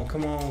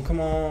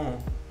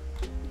on.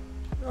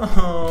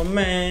 Oh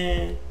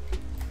man.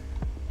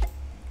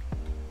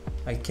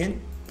 I can't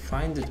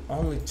find it.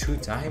 Only 2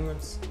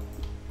 diamonds.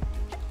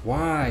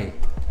 Why?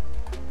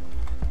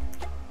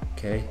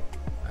 Okay.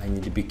 I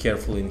need to be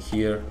careful in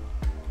here.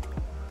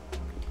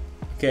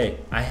 Okay,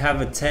 I have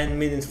a 10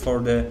 minutes for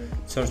the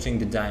searching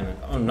the diamond.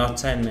 Oh, not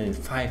 10 minutes,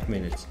 5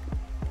 minutes.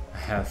 I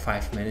have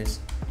 5 minutes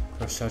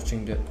for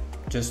searching the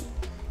just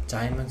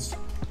diamonds.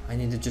 I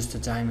need just the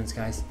diamonds,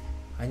 guys.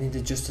 I need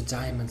just the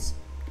diamonds.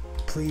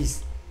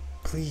 Please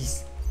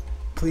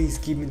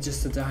give me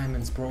just the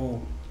diamonds, bro.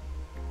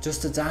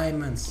 Just the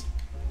diamonds.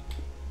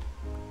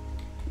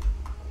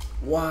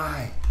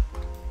 Why?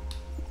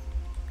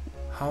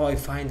 How I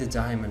find the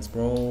diamonds,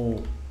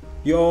 bro?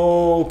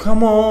 Yo,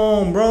 come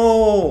on,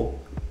 bro.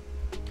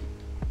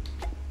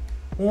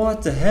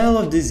 What the hell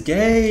of this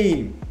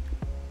game?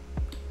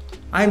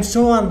 I'm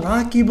so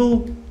unlucky,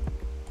 bro.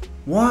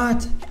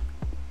 What?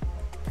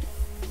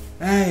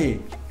 Hey,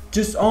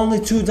 just only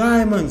 2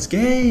 diamonds.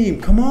 Game,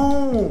 come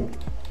on.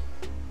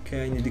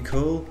 Okay, I need the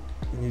coal.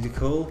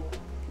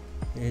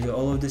 I need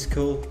all of this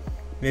coal.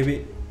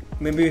 Maybe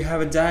we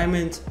have a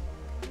diamond.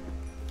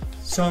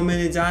 So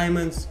many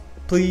diamonds,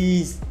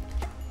 please.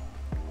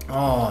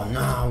 Oh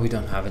no, we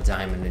don't have a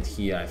diamond in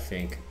here, I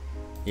think.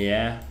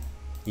 Yeah.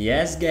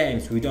 Yes,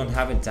 games, we don't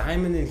have a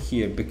diamond in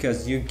here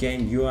because you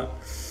are.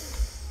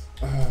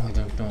 Oh, I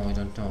don't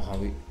know how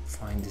we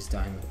find this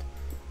diamond.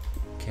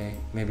 Okay,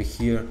 maybe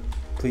here.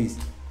 Please,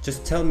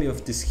 just tell me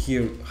of this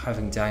here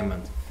having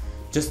diamond.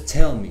 Just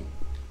tell me.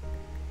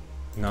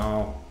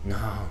 No, we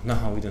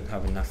don't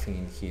have nothing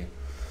in here.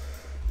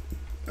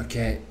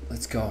 Okay,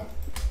 let's go.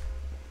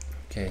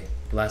 Okay,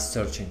 last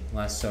searching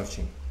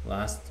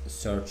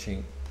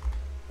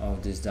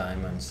of these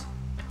diamonds.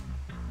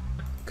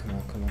 Come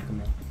on.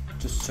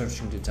 Just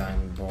searching the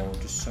diamond, bro.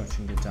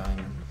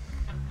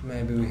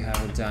 Maybe we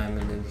have a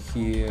diamond in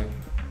here.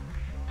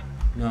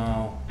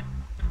 No.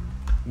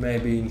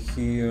 Maybe in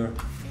here.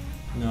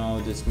 No,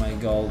 that's my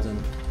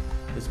golden.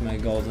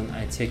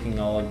 I'm taking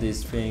all of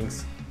these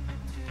things.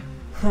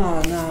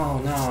 Oh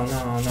no.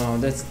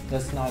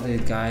 That's not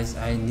it, guys.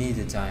 I need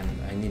a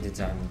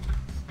diamond.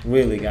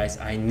 Really, guys,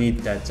 I need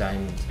that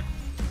diamond.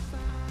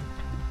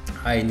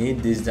 I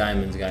need these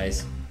diamonds,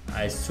 guys.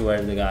 I swear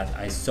to God,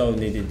 I so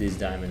needed these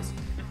diamonds.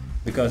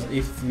 Because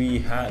if we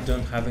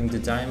don't having the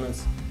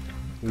diamonds,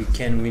 we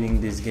can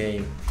winning this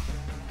game.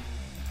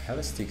 I have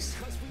a sticks.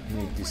 I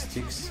need these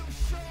sticks.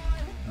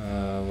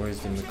 Where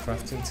is the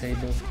crafting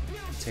table?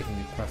 Taking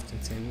the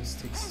crafting table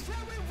sticks.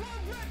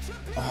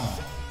 Oh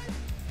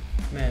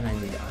man, I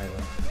need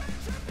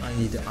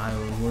the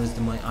iron. Where's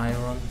my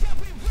iron?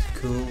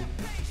 Cool.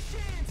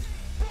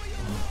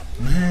 Oh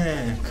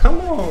man,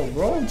 come on,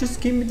 bro. Just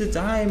give me the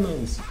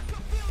diamonds.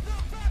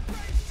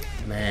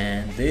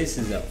 Man, this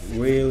is a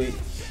really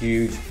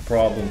huge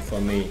problem for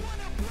me.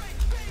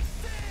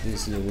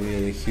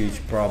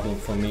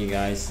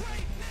 Guys.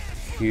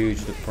 Huge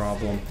the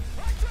problem.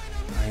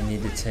 I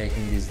need to take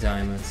in these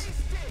diamonds.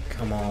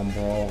 Come on,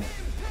 bro.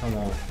 Come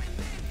on.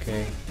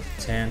 Okay,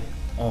 10.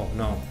 Oh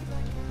no,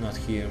 not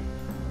here.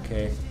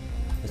 Okay,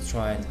 let's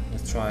try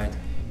it.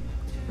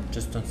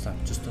 Just don't stop,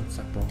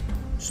 bro.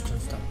 Just don't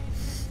stop.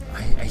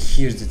 I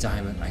hear the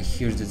diamond. I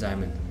hear the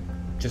diamond.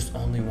 Just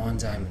only one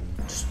diamond.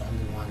 Just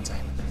only one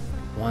diamond.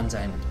 One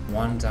diamond.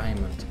 One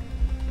diamond.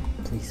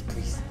 Please,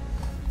 please.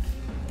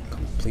 Come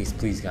on, please,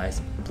 please,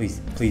 guys.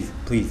 Please, please,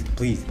 please,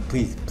 please,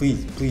 please,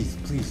 please, please,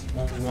 please.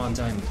 Only one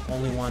diamond.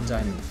 Only one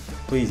diamond.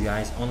 Please,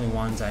 guys. Only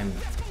one diamond.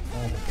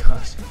 Oh my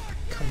gosh.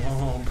 Come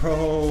on,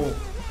 bro.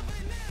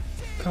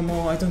 Come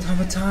on. I don't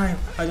have a time.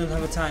 I don't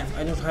have a time.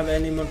 I don't have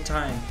any more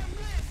time.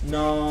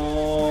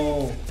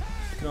 No.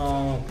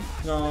 No.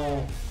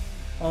 No.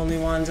 Only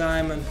one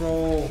diamond,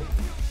 bro.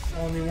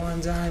 Only one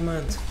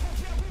diamond.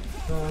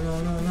 No,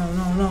 no, no, no,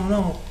 no, no,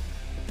 no.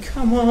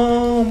 Come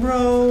on,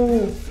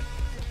 bro.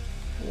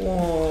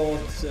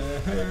 What the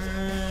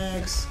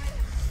heck?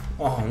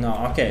 Oh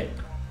no, okay.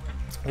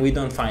 We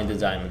don't find the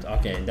diamond.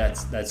 Okay,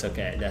 that's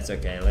okay. That's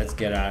okay. Let's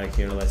get out of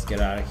here. Let's get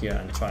out of here.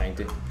 I'm trying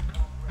to.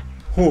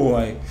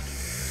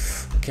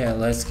 Okay,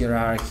 let's get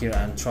out of here.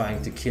 I'm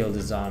trying to kill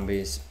the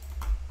zombies.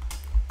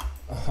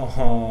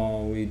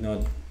 Oh, we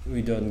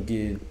don't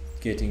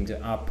getting the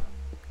up.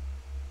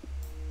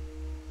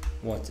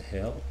 What the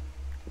hell?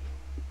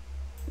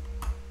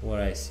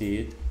 Where I see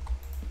it.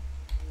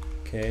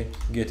 Okay,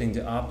 getting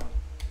the up.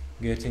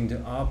 Getting the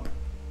up.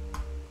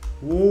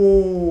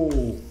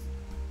 Whoa.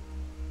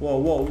 Whoa,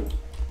 whoa.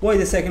 Wait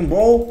a second,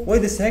 bro.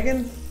 Wait a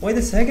second. Wait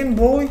a second,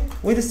 boy.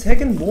 Wait a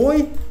second,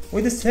 boy.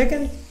 Wait a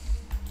second.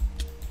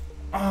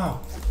 Ah.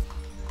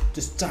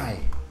 Just die.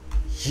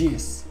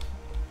 Yes.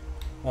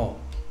 Oh.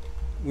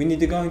 We need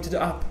to go into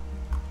the up.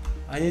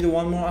 I need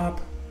one more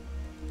up.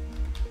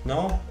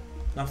 No?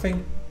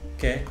 Nothing?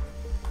 Okay.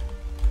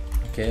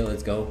 Okay,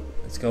 let's go.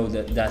 Let's go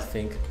that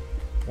thing.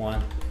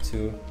 1,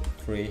 2,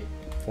 3,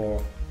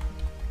 4.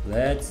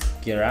 Let's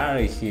get out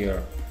of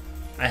here.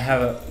 I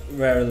have a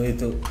very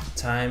little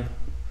time.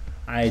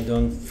 I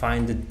don't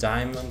find the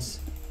diamonds.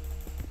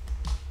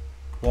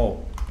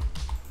 Whoa.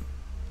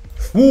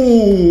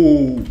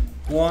 Woo!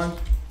 1,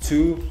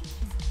 2,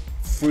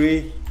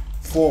 3,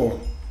 4.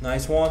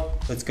 Nice one.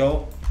 Let's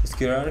go. Let's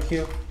get out of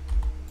here.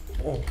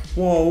 Oh,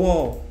 whoa,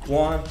 whoa.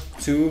 1,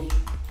 2,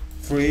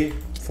 3,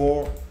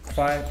 4,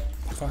 5.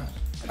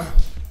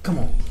 Come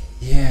on.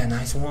 Yeah,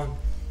 nice one.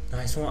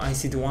 Nice one. I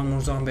see the one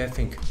more zombie, I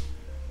think.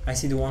 I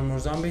see the one more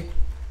zombie.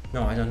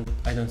 No, I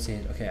don't see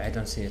it. Okay, I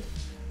don't see it.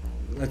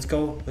 Let's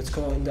go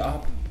in the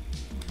up.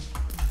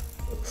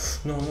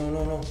 No, no,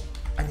 no, no.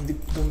 I need to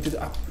go into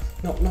the up.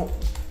 No, no.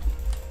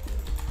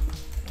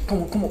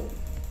 Come on, come on.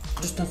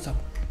 Just don't stop.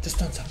 Just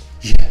don't stop.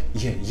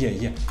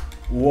 Yeah.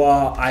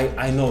 Wow,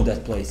 I know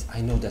that place.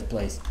 I know that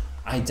place.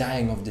 I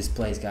dying of this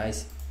place,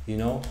 guys. You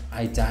know,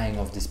 I dying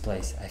of this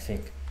place, I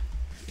think.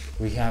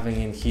 We having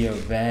in here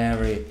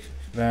very,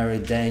 very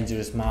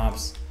dangerous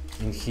mobs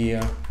in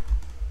here.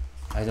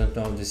 I don't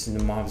know, this is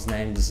the mob's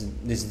name. This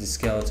is the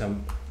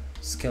skeleton,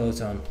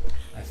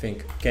 I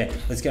think. Okay,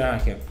 let's get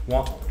out of here.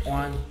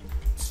 1,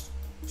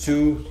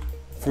 2,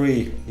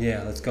 3.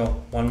 Yeah, let's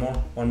go. One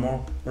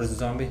more. Where's the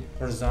zombie?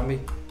 Where's the zombie?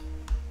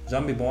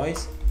 Zombie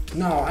boys?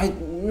 No,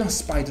 not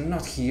spider,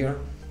 not here,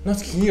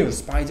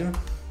 spider.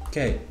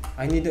 Okay,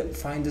 I need to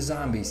find the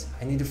zombies.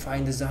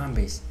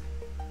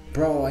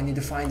 Bro, I need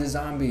to find the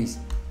zombies.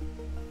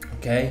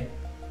 Okay,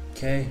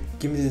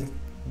 give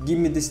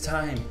me this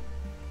time.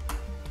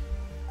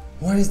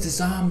 Where is the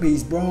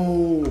zombies,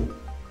 bro?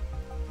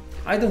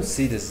 I don't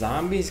see the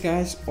zombies,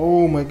 guys.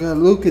 Oh my god,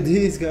 look at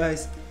these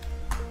guys.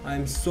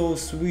 I'm so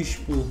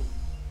wishful.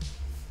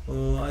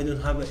 I don't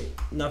have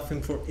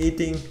nothing for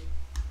eating.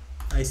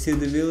 I see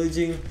the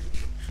villaging.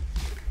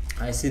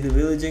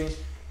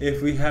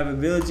 If we have a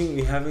villaging,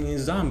 we having a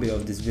zombie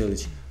of this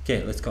village.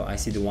 Okay, let's go. I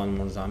see the one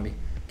more zombie.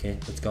 Okay,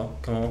 let's go.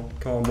 Come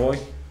on, boy.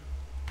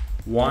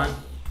 1,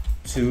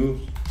 2,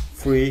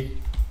 3,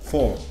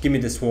 4. Give me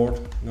the sword.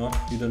 No,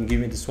 you don't give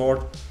me the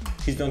sword.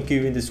 He's don't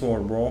give me the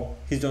sword, bro.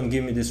 He's don't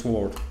give me the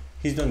sword.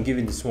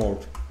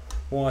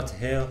 What the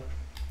hell?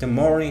 The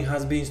morning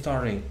has been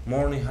starting.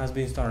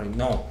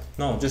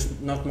 No,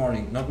 just not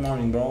morning,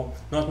 bro.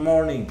 Not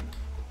morning.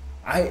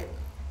 I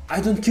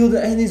don't kill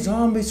any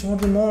zombies for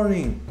the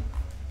morning.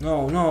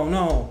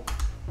 No.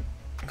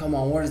 Come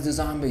on, where's the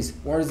zombies?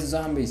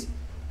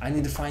 I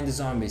need to find the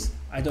zombies.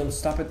 I don't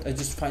stop it, I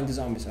just find the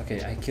zombies.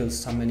 Okay, I killed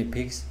so many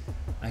pigs.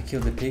 I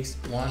killed the pigs.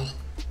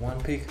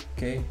 One pig.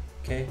 Okay.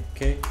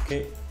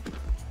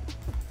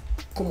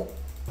 Come on.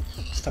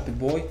 Stop it,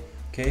 boy.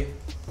 Okay.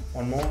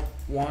 One more.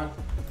 1,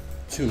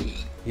 2.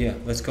 Yeah,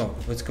 let's go.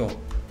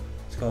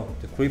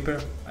 The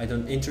creeper. I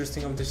don't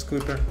interesting of this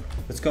creeper.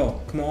 Let's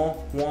go. Come on.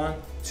 1,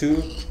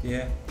 2.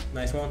 Yeah,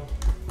 nice one.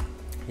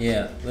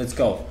 Yeah, let's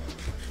go.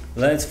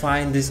 Let's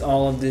find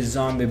all of this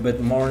zombie, but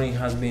morning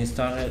has been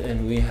started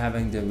and we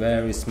having the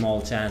very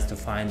small chance to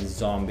find the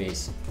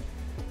zombies.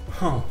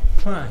 Oh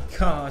my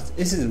god,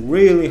 this is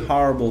really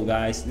horrible,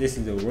 guys. This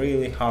is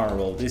really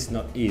horrible. This is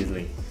not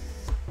easily.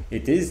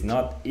 It is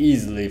not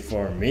easily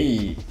for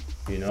me.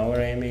 You know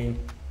what I mean?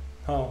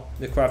 Oh,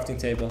 the crafting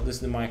table.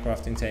 This is my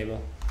crafting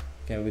table.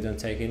 Okay, we don't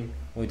take it.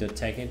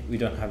 We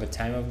don't have a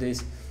time of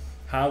this.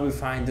 How we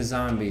find the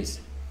zombies?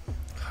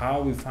 How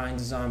we find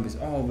the zombies?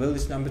 Oh,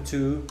 village number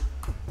 2.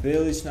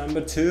 Village number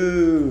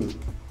 2.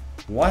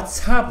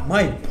 What's up,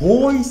 my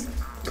boys?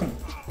 Come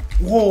on.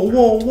 Whoa,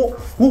 whoa, whoa.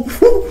 Whoa,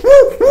 whoa,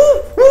 whoa,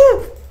 whoa,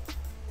 whoa.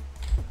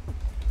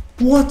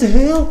 What the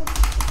hell?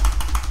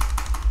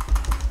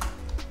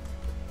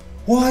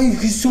 Why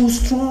he's so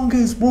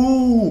strongest,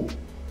 bro?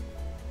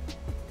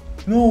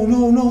 No,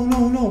 no, no,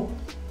 no, no.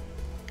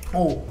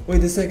 Oh,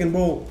 wait a second,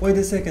 bro. Wait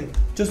a second.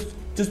 Just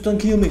don't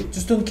kill me.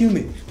 Just don't kill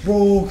me.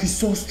 Bro, he's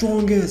so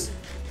strongest.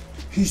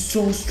 He's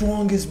so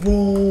strongest,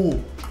 bro.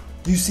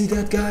 You see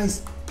that,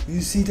 guys?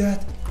 You see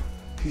that?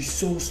 He's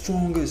so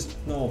strongest.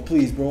 No,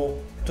 please, bro.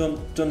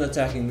 Don't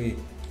attacking me.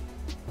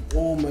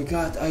 Oh my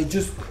god, I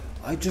just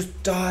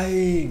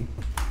dying.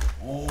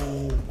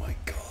 Oh my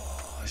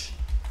gosh.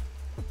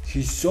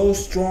 He's so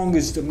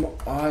strongest.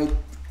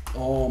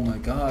 Oh my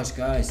gosh,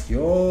 guys.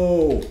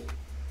 Yo.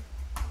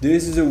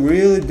 This is a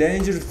really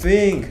dangerous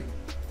thing.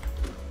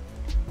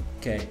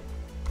 Okay.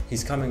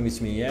 He's coming with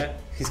me, yeah?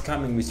 He's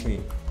coming with me.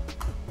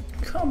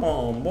 Come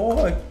on,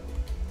 boy.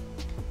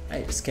 I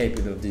escaped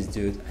of this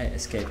dude. I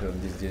escaped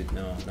of this dude.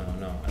 No, no,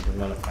 no. I don't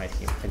want to fight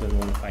him. I don't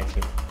want to fight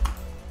him.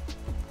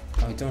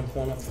 I don't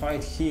want to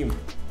fight him.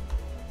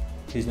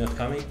 He's not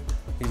coming.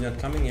 He's not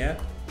coming, yeah?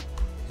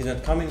 He's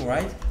not coming,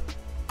 right?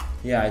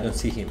 Yeah, I don't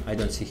see him. I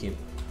don't see him.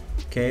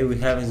 Okay, we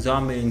have a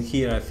zombie in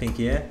here, I think,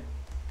 yeah?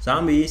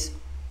 Zombies.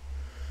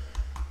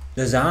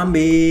 The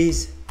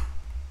zombies.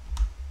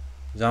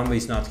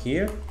 Zombies not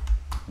here?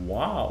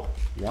 Wow.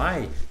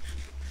 Why?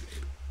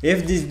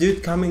 If this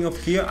dude coming up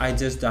here, I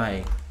just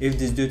dying. If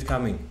this dude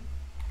coming.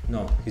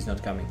 No, he's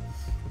not coming.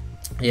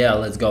 Yeah,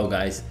 let's go,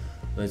 guys.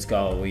 Let's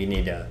go. We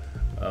need to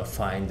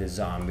find the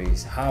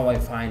zombies. How I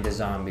find the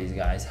zombies,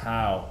 guys?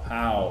 How?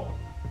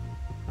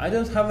 I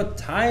don't have a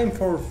time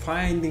for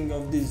finding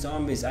of these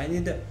zombies. I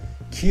need the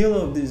kill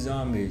of these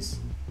zombies.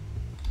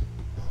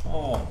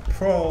 Oh,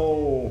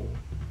 bro.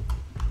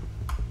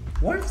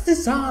 Where's the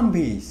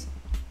zombies?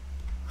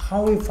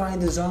 How we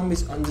find the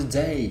zombies on the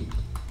day?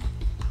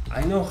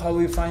 I know how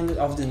we find it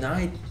of the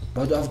night,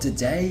 but of the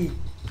day?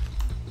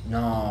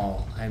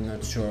 No, I'm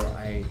not sure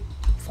I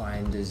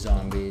find the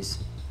zombies.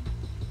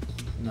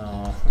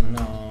 No.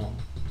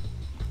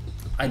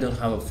 I don't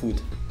have a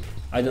food.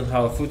 I don't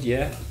have a food,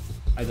 yeah?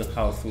 I don't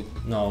have a food.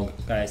 No,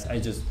 guys, I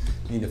just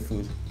need a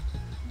food.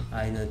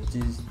 I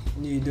just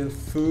need a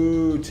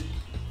food.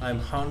 I'm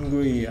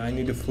hungry. I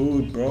need a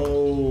food,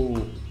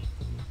 bro.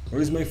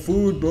 Where's my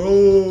food,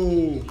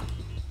 bro?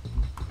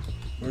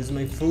 Where's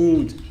my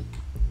food?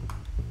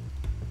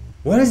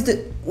 Where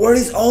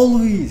is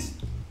always?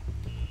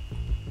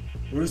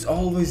 Where's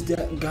always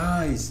that,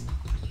 guys?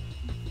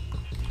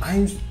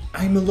 I'm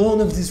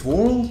alone of this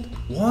world?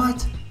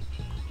 What?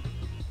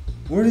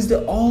 Where is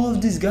all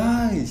of these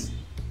guys?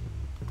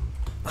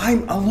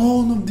 I'm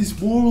alone of this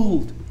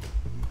world.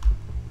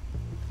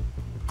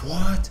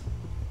 What?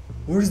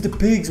 Where's the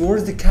pigs?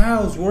 Where's the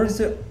cows? Where's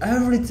the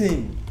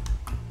everything?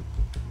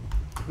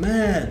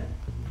 Man.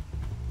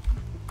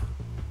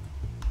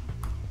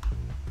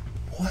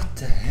 What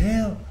the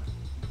hell?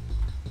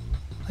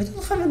 I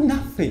don't have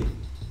nothing.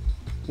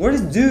 Where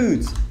is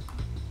dudes?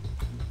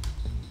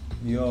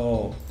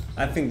 Yo,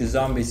 I think the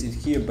zombies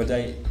is here, but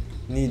I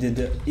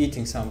needed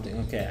eating something.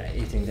 Okay, I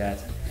eating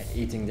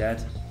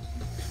that.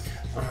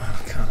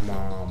 Oh, come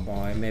on,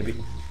 boy. Maybe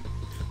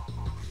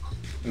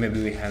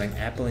we have an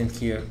apple in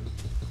here.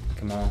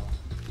 Come on.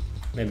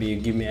 Maybe you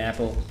give me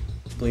apple,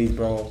 please,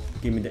 bro.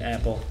 Give me the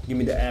apple. Give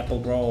me the apple,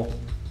 bro.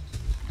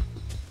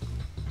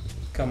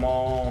 Come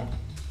on.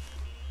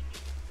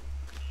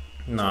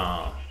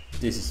 Nah,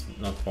 this is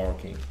not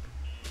working.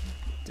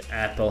 The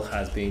apple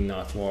has been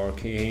not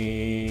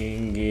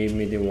working. Give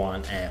me the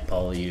one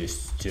apple, you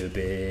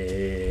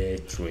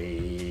stupid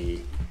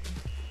tree.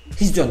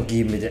 Please don't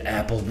give me the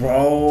apple,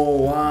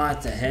 bro.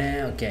 What the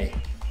hell? Okay,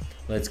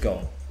 let's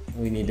go.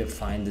 We need to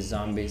find the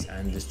zombies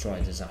and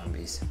destroy the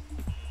zombies.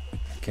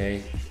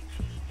 Okay,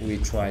 we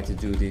try to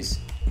do this.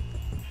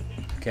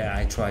 Okay,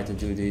 I try to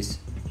do this.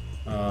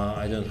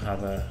 I don't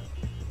have a...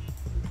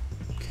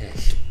 Okay,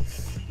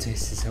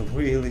 this is a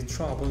really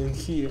trouble in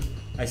here.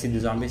 I see the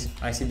zombies.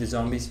 I see the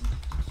zombies.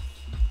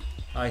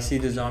 I see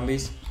the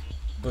zombies.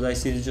 But I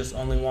see just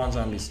only one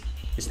zombies.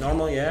 It's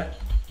normal, yeah?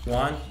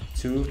 1,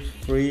 2,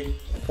 3,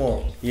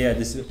 4. Yeah,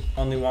 this is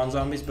only one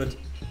zombies, but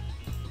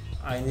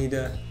I need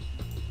to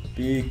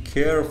be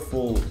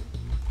careful.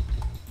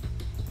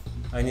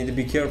 I need to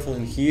be careful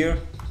in here.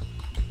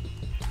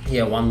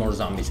 Yeah, one more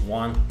zombies.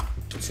 1,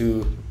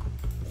 2,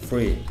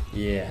 3.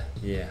 Yeah.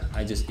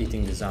 I just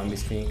eating the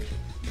zombies thing.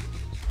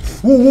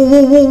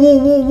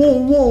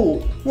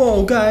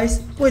 Whoa,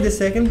 guys, wait a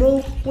second,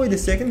 bro. Wait a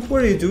second,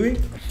 what are you doing?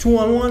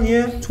 2-on-1,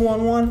 yeah,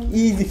 2-on-1.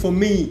 Easy for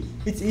me.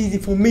 It's easy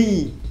for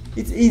me.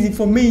 It's easy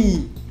for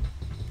me.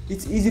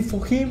 It's easy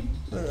for him.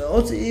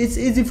 It's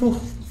easy for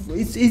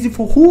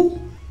who?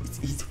 It's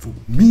easy for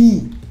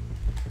me.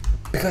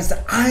 Because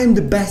I'm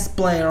the best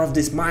player of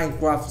this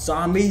Minecraft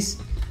zombies.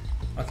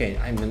 Okay,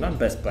 I'm not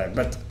best player,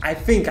 but I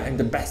think I'm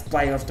the best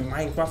player of the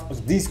Minecraft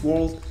of this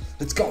world.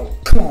 Let's go.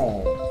 Come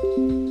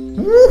on.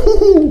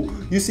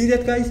 Woohoo! You see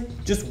that, guys?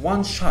 Just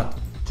one shot.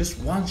 Just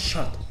one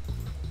shot.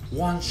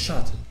 One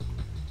shot.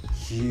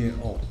 Yeah.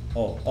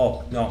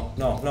 Oh. No.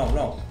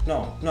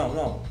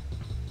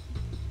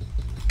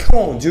 Come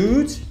on,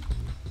 dude.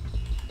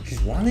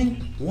 He's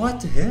running? What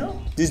the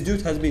hell? This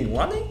dude has been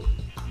running?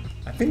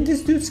 I think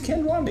this dude's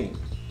can running.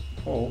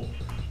 Oh,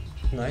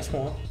 nice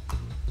one.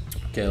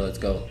 Okay, let's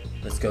go.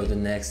 Let's go the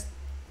next.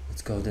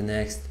 Let's go the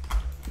next.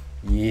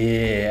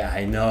 Yeah,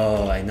 I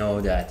know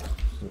that.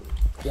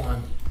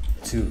 1,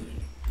 2,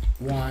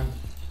 1,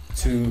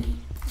 2,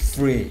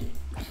 3.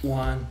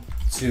 1,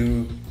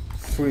 2,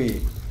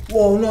 3.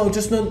 Whoa, no,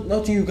 just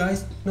not you,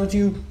 guys. Not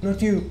you,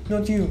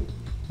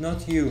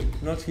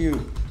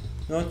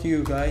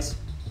 guys.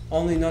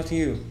 Only not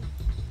you.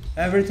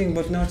 Everything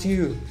but not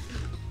you.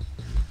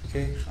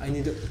 Okay, I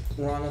need to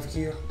run off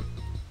here.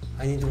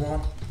 I need to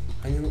run.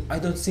 I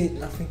don't see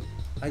nothing.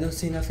 I don't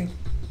see nothing.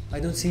 I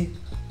don't see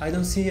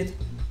it.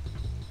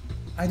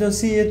 I don't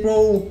see it,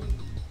 bro.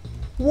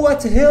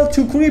 What the hell?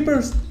 2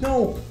 creepers?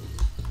 No.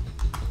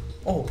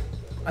 Oh,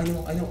 I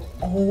know.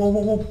 Oh,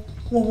 whoa.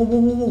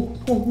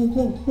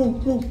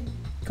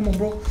 Come on,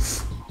 bro.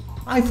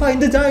 I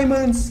find the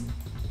diamonds.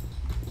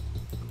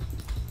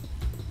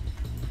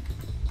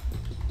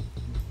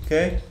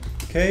 Okay.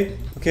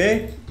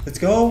 Let's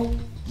go.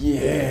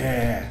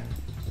 Yeah,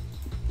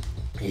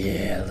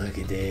 look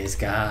at this,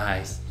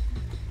 guys.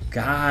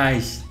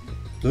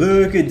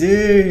 Look at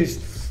this.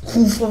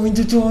 Who find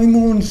the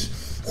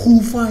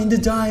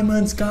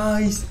diamonds?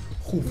 Guys?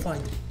 Who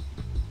find it?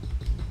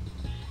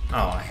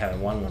 Oh, I have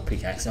one more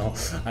pickaxe. Oh,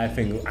 I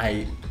think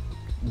I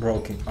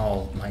broken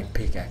all my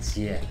pickaxe.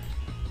 Yeah,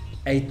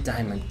 8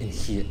 diamonds in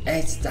here.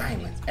 8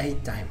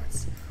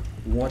 diamonds.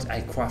 What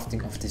I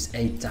crafting of this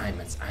 8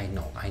 diamonds? I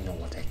know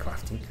what I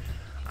crafting.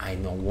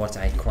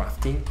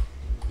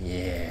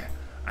 Yeah,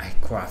 I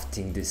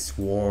crafting this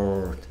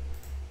sword.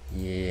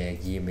 Yeah,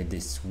 give me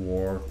this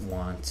sword.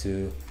 1,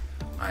 2,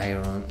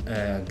 iron,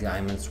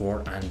 diamond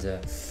sword, and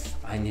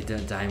I need a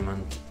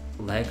diamond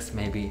legs.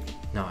 Maybe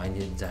no, I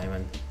need a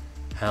diamond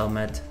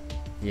helmet.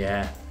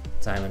 Yeah,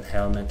 diamond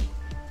helmet.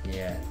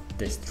 Yeah,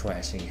 this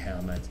trashing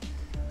helmet.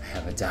 I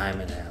have a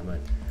diamond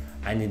helmet.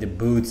 I need the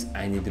boots.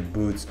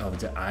 Of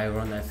the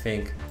iron. I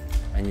think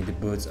I need the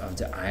boots of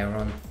the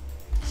iron.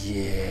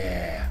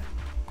 Yeah.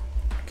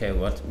 Okay,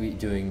 what we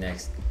doing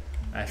next?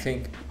 I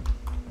think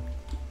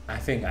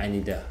I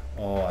need a.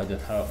 Oh, I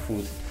don't have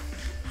food.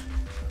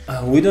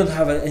 We don't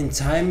have any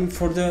time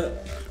for the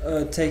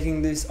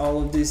taking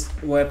all of these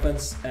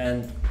weapons,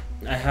 and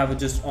I have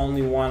just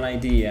only one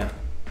idea.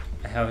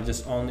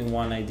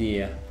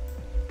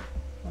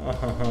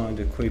 Oh,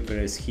 the creeper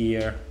is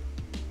here.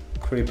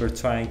 Creeper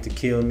trying to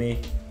kill me.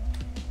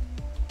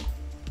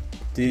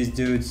 These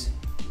dudes.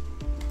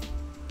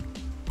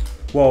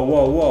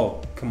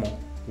 Whoa. Come on.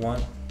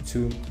 1,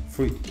 2,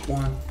 3.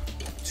 1,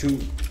 2,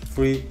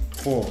 3,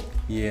 4.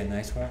 Yeah,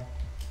 nice one.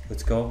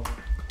 Let's go.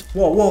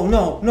 Whoa,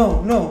 no.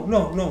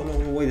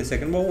 Wait a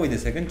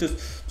second.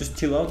 Just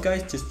chill out,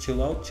 guys. Just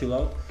chill out.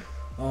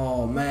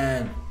 Oh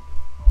man.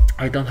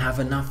 I don't have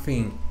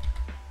nothing.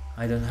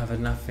 I don't have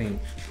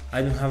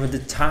the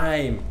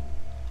time.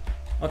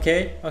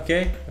 Okay.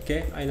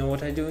 I know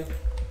what I'm doing.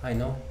 I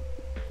know.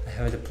 I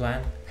have the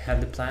plan.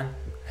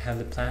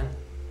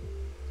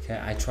 Okay,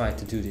 I try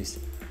to do this.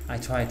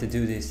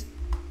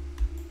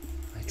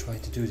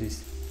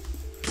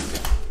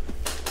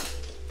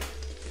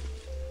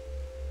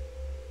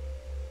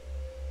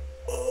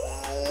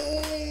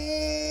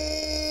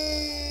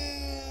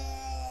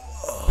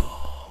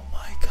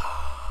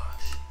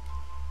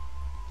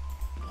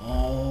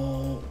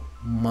 Oh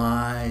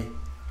my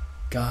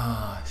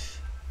gosh.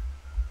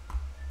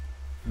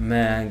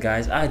 Man,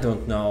 guys, I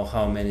don't know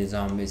how many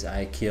zombies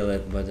I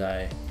killed, but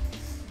I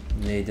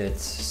needed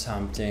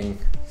something.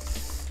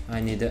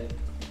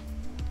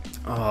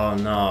 Oh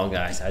no,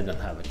 guys, I don't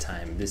have a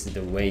time. This is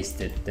the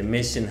wasted. The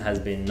mission has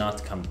been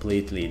not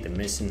completely. The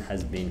mission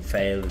has been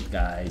failed,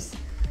 guys.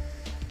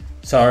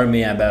 Sorry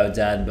me about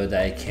that, but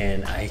I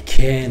can,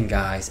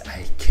 guys.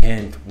 I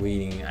can't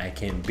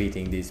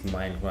beating these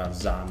Minecraft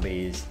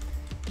zombies.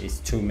 It's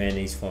too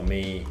many for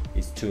me.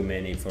 It's too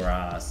many for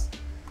us.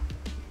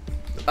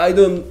 I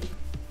don't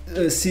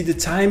see the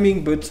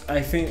timing, but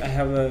I think I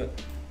have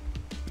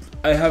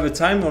a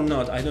time or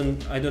not. I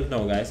don't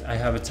know, guys. I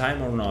have a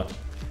time or not.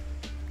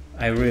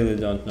 I really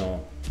don't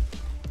know.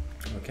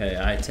 Okay,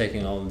 I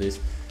taking all this.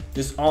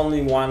 Just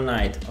only one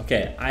night.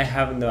 Okay, I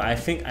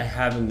think I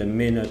have in the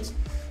minute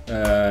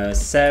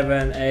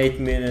 7-8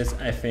 minutes.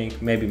 I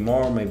think maybe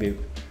more, maybe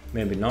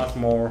not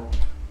more.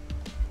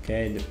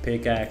 Okay, the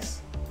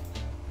pickaxe.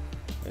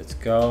 Let's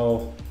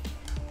go.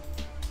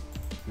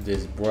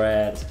 This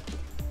bread.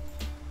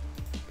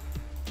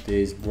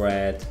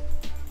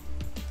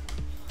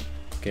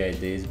 Okay,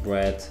 this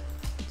bread.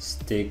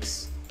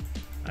 Sticks.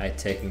 I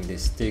taking the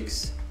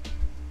sticks.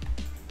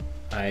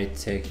 I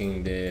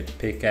taking the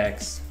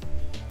pickaxe.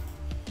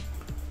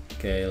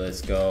 Okay,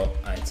 let's go.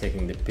 I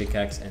taking the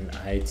pickaxe and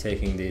I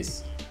taking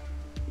this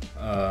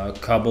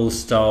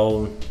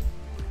cobblestone,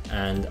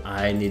 and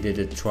I needed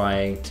it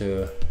trying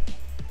to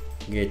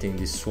getting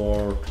this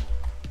sword.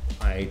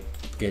 I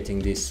getting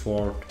this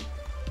sword.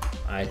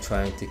 I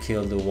trying to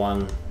kill the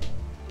one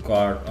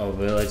guard of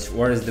village.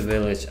 Where is the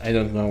village? I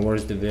don't know where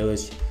is the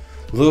village.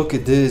 Look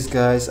at this,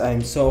 guys.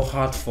 I'm so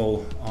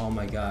hurtful. Oh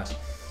my gosh.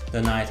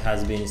 The night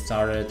has been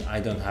started. I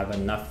don't have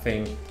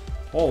nothing.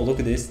 Oh, look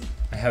at this.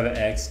 I have an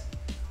X.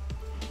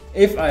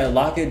 If I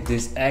lock it,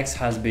 this X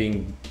has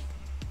been...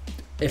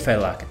 If I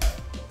lock it.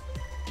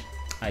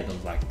 I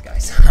don't like it,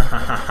 guys.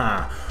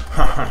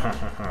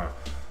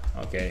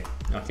 Okay.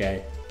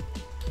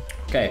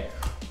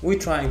 We're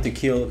trying to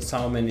kill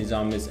so many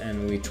zombies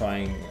and we're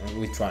trying.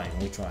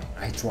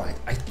 I tried.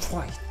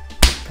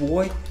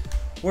 Boy,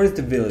 where is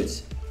the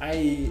village?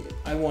 I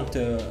want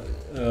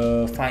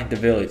to find the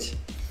village.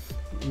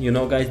 You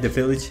know, guys, the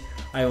village.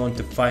 I want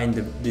to find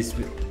this.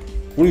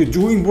 What are you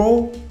doing,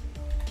 bro?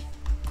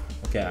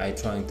 Okay, I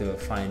trying to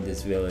find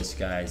this village,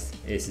 guys.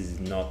 This is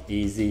not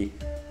easy,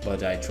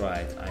 but I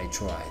tried.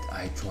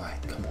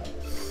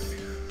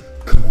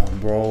 Come on,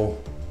 bro.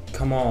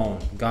 Come on,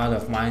 God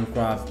of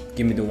Minecraft,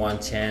 give me the one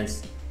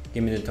chance.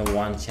 Give me the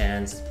one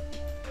chance.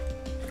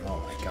 Oh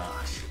my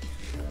gosh.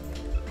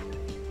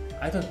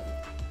 I don't.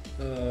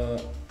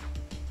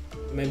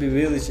 Maybe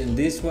village in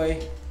this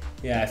way.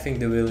 Yeah, I think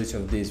the village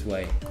of this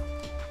way.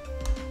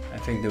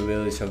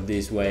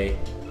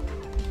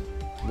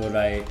 But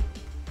I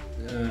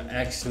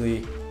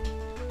actually,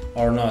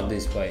 or not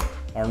this way.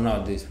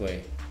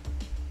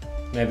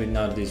 Maybe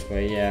not this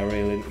way. Yeah,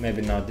 really,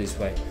 maybe not this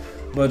way.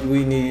 But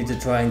we need to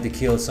try to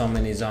kill so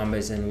many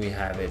zombies and we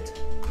have it.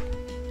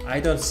 I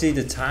don't see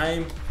the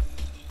time.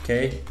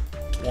 Okay,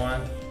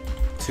 1,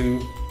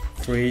 2,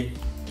 3,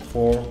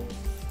 4.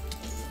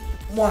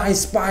 Why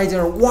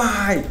spider?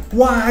 Why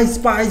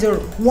spider?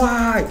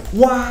 Why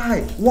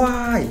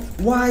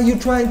are you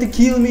trying to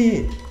kill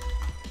me?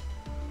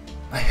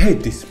 I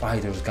hate these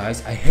spiders,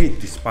 guys. I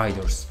hate these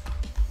spiders.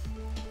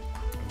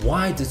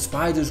 Why the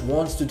spiders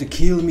wants to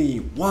kill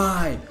me?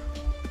 Why?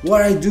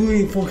 What I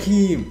doing for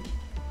him?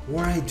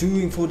 What I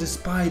doing for the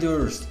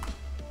spiders?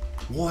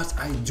 What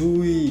I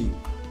doing?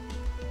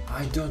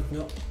 I don't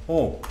know.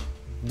 Oh,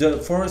 the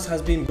forest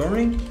has been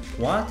burning?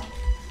 What?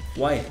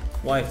 Why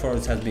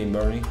forest has been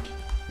burning?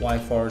 Why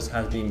forest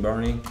has been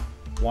burning?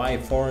 Why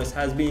forest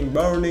has been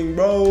burning,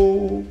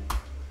 bro?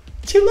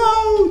 Chill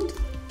out!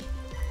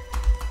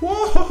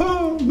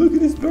 Whoa, look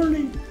at this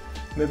burning.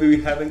 Maybe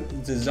we having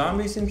the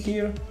zombies in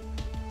here.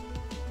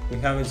 I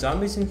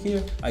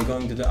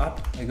going to the up.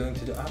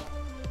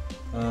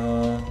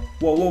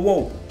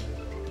 Whoa.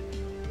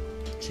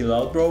 Chill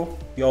out, bro.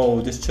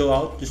 Yo, just chill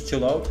out.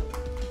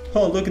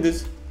 Oh, look at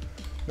this.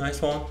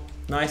 Nice one.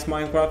 Nice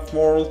Minecraft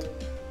world.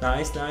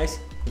 Nice.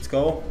 Let's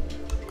go.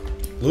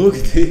 Look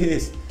at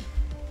this.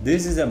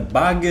 This is the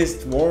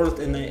biggest world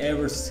I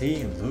ever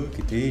seen. Look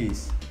at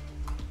this.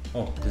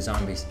 Oh, the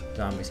zombies.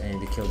 I need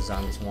to kill the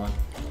zombies. 1,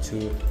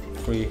 2,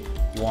 3.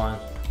 1,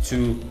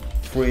 2,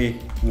 3.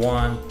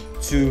 1,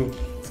 2,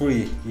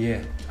 3.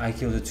 Yeah, I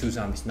killed the 2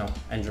 zombies. No,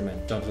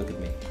 Enderman, don't look at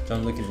me.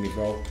 Don't look at me,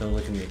 bro. Don't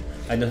look at me.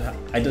 I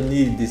don't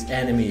need these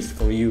enemies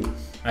for you.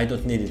 I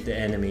don't need the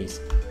enemies.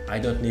 I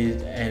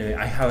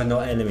have no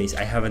enemies.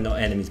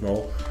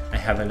 Bro. I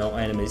have no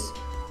enemies.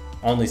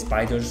 Only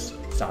spiders,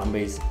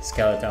 zombies,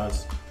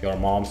 skeletons, your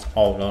moms.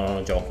 Oh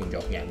no, joking.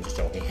 I'm just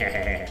joking.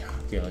 Okay,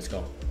 let's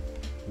go.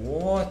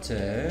 What the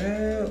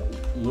hell?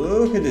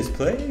 Look at this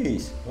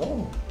place.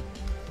 Oh,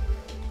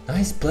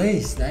 nice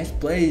place,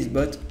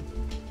 but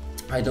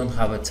I don't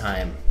have a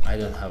time.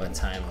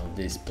 Of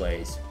this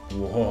place.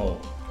 Whoa.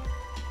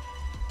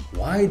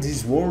 Why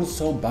this world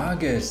so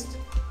bugged?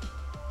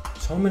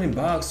 So many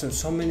bugs and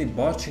so many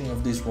botching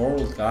of this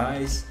world,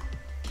 guys.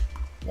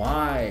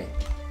 Why?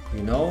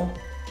 You know?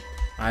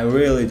 I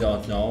really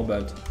don't know,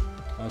 but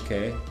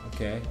okay.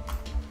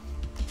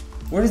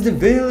 Where is the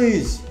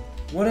village?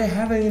 What are I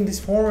having in this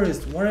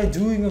forest? What are I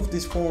doing of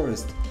this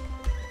forest?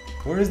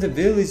 Where is the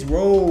village,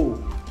 bro?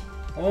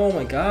 Oh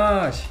my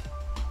gosh.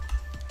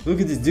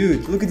 Look at this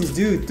dude.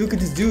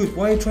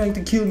 Why are you trying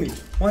to kill me?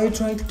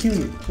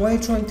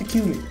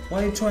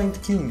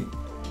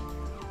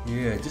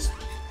 Yeah,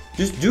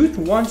 just dude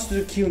wants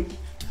to kill me.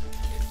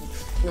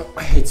 No,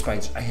 I hate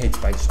spiders.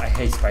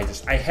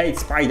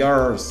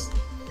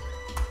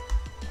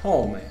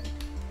 Oh man.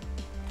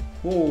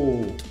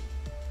 Whoa.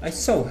 I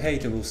so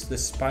hate the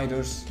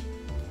spiders.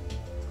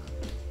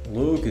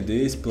 Look at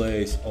this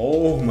place.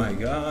 Oh my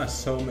gosh,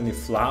 so many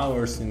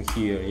flowers in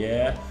here,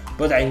 yeah.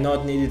 But I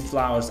not needed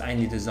flowers, I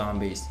need the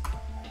zombies.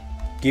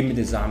 Give me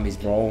the zombies,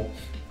 bro.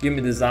 Give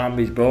me the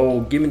zombies.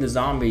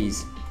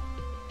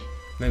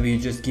 Maybe you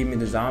just give me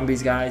the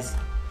zombies, guys.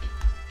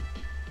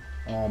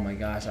 Oh my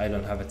gosh, I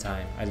don't have a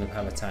time.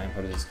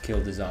 For this.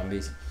 Kill the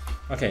zombies.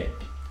 Okay.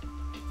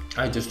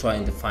 I just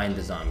trying to find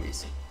the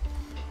zombies.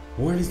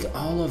 Where is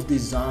all of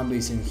these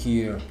zombies in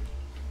here?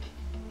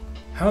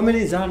 How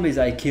many zombies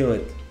I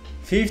killed?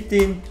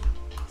 15,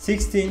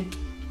 16,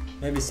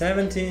 maybe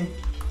 17.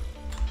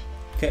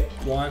 Okay,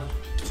 1,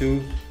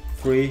 2,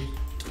 3,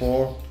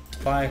 4,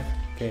 5.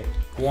 Okay,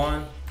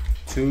 1,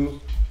 2,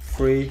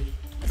 3,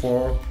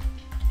 4.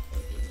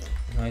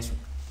 Nice.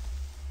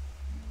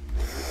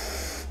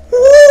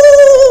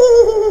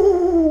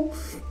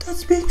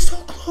 That's being so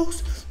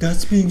close.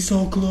 That's being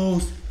so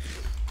close.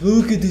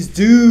 Look at this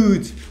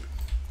dude.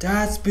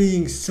 That's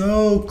being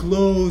so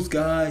close,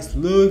 guys.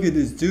 Look at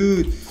this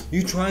dude.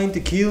 You trying to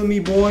kill me,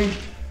 boy?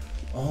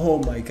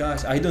 Oh my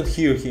gosh. I don't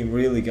hear him,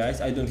 really, guys.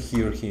 I don't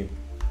hear him.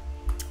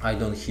 I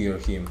don't hear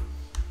him.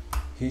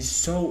 He's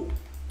so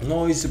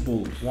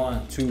noisable.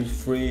 1, 2,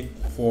 3,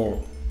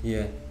 4.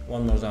 Yeah,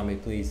 one more zombie,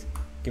 please.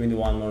 Give me the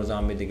one more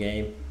zombie, the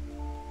game.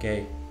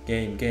 Okay,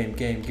 game. Give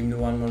me the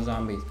one more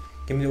zombie.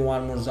 Give me the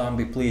one more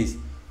zombie, please.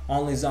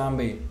 Only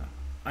zombie.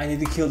 I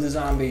need to kill the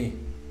zombie.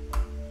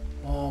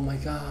 Oh my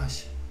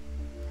gosh.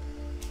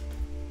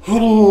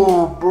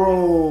 Oh,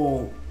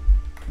 bro.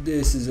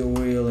 This is a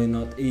really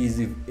not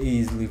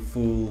easily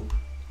full.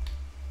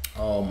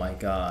 Oh my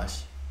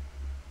gosh.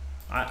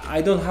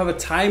 I don't have a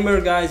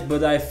timer, guys,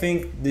 but I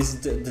think this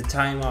is the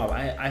time up.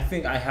 I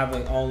think I have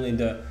only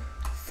the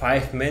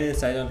 5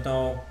 minutes. I don't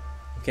know.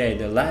 Okay,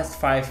 the last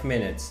 5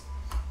 minutes.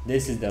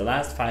 This is the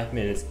last 5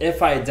 minutes.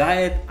 If I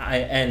died, I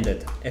end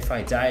it. If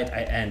I died,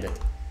 I end it.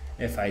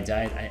 If I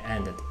died, I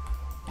end it.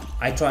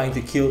 I trying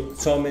to kill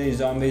so many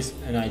zombies,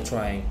 and I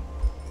trying.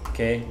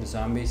 Okay, the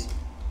zombies.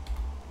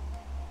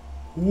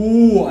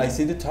 Ooh, I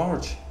see the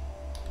torch.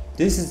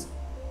 This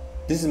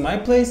is my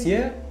place,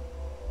 yeah?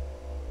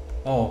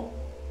 Oh.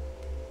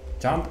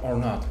 Jump or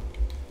not?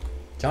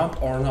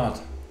 Jump or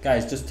not?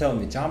 Guys, just tell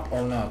me, jump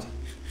or not?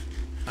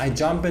 I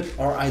jump it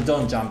or I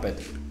don't jump it?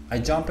 I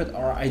jump it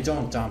or I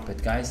don't jump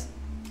it, guys?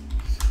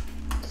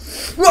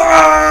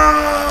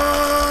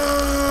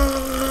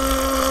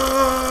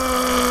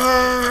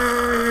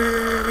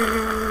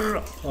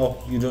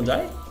 Oh, you don't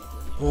die?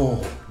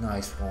 Oh,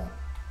 nice one.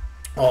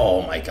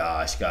 Oh my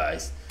gosh,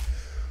 guys.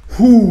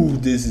 Whoo,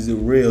 this is a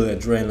real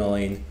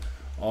adrenaline.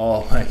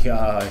 Oh my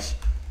gosh.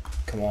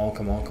 Come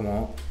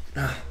on.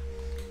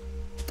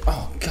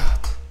 Oh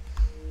god.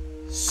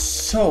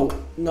 So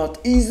not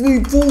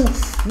easily full.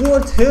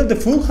 What hell? The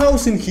full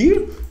house in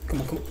here?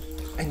 Come on.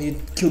 I need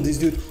to kill this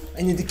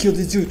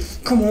dude.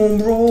 Come on,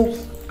 bro.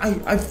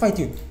 I'm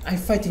fighting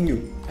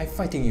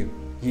you.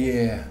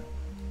 Yeah.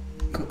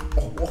 Come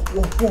on.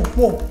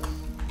 Whoa.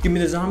 Give me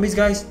the zombies,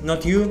 guys.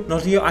 Not you.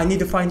 I need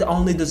to find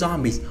only the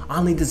zombies.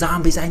 I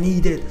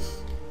need it.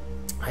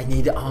 I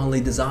need only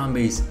the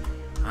zombies.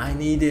 I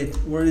need it.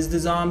 Where is the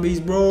zombies,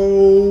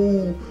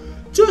 bro?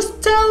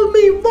 Just tell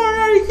me, where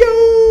are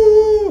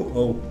you?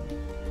 Oh,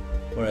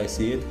 where I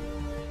see it?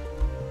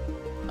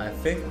 I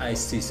think I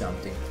see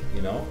something,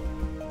 you know?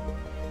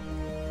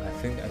 I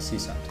think I see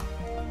something.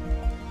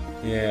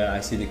 Yeah, I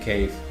see the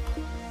cave.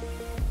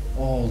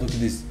 Oh, look at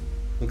this.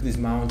 Look at these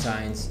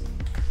mountains.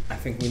 I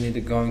think we need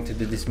to go into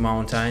these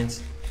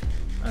mountains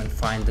and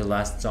find the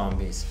last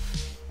zombies.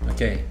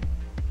 Okay.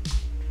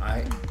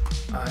 I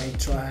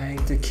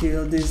trying to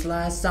kill these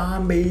last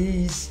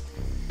zombies.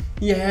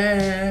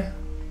 Yeah.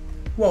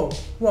 Whoa.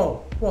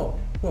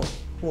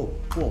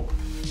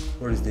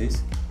 What is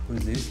this?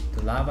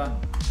 The lava?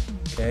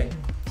 Okay.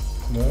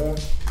 Come on.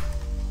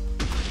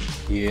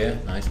 Yeah,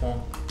 nice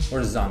one.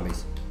 Where's the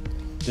zombies?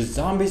 The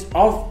zombies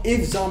off.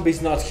 If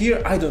zombies not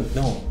here, I don't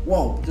know.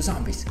 Whoa, the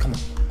zombies. Come on.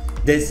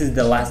 This is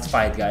the last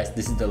fight, guys.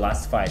 This is the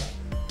last fight.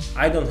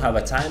 I don't have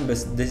a time,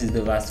 but this is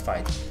the last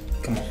fight.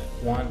 Come on.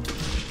 1,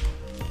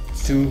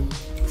 2,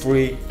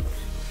 3.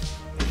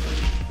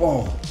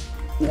 Oh,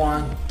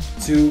 1,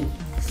 2,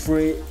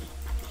 3.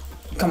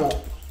 Come on.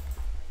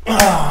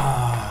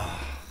 Ah.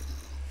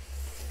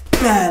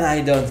 Man,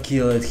 I don't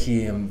kill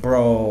him,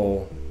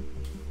 bro.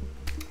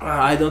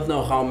 I don't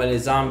know how many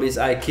zombies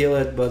I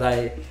killed, but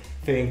I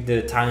think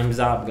the time's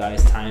up,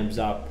 guys. Time's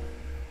up.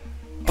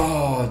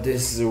 Oh,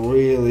 this is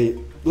really...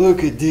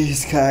 Look at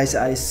this, guys.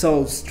 I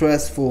so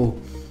stressful.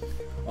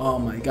 Oh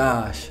my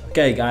gosh.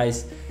 Okay,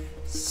 guys.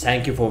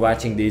 Thank you for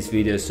watching this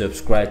video.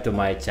 Subscribe to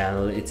my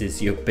channel. It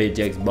is your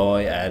PJX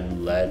boy,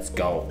 and let's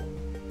go.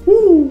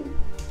 Woo!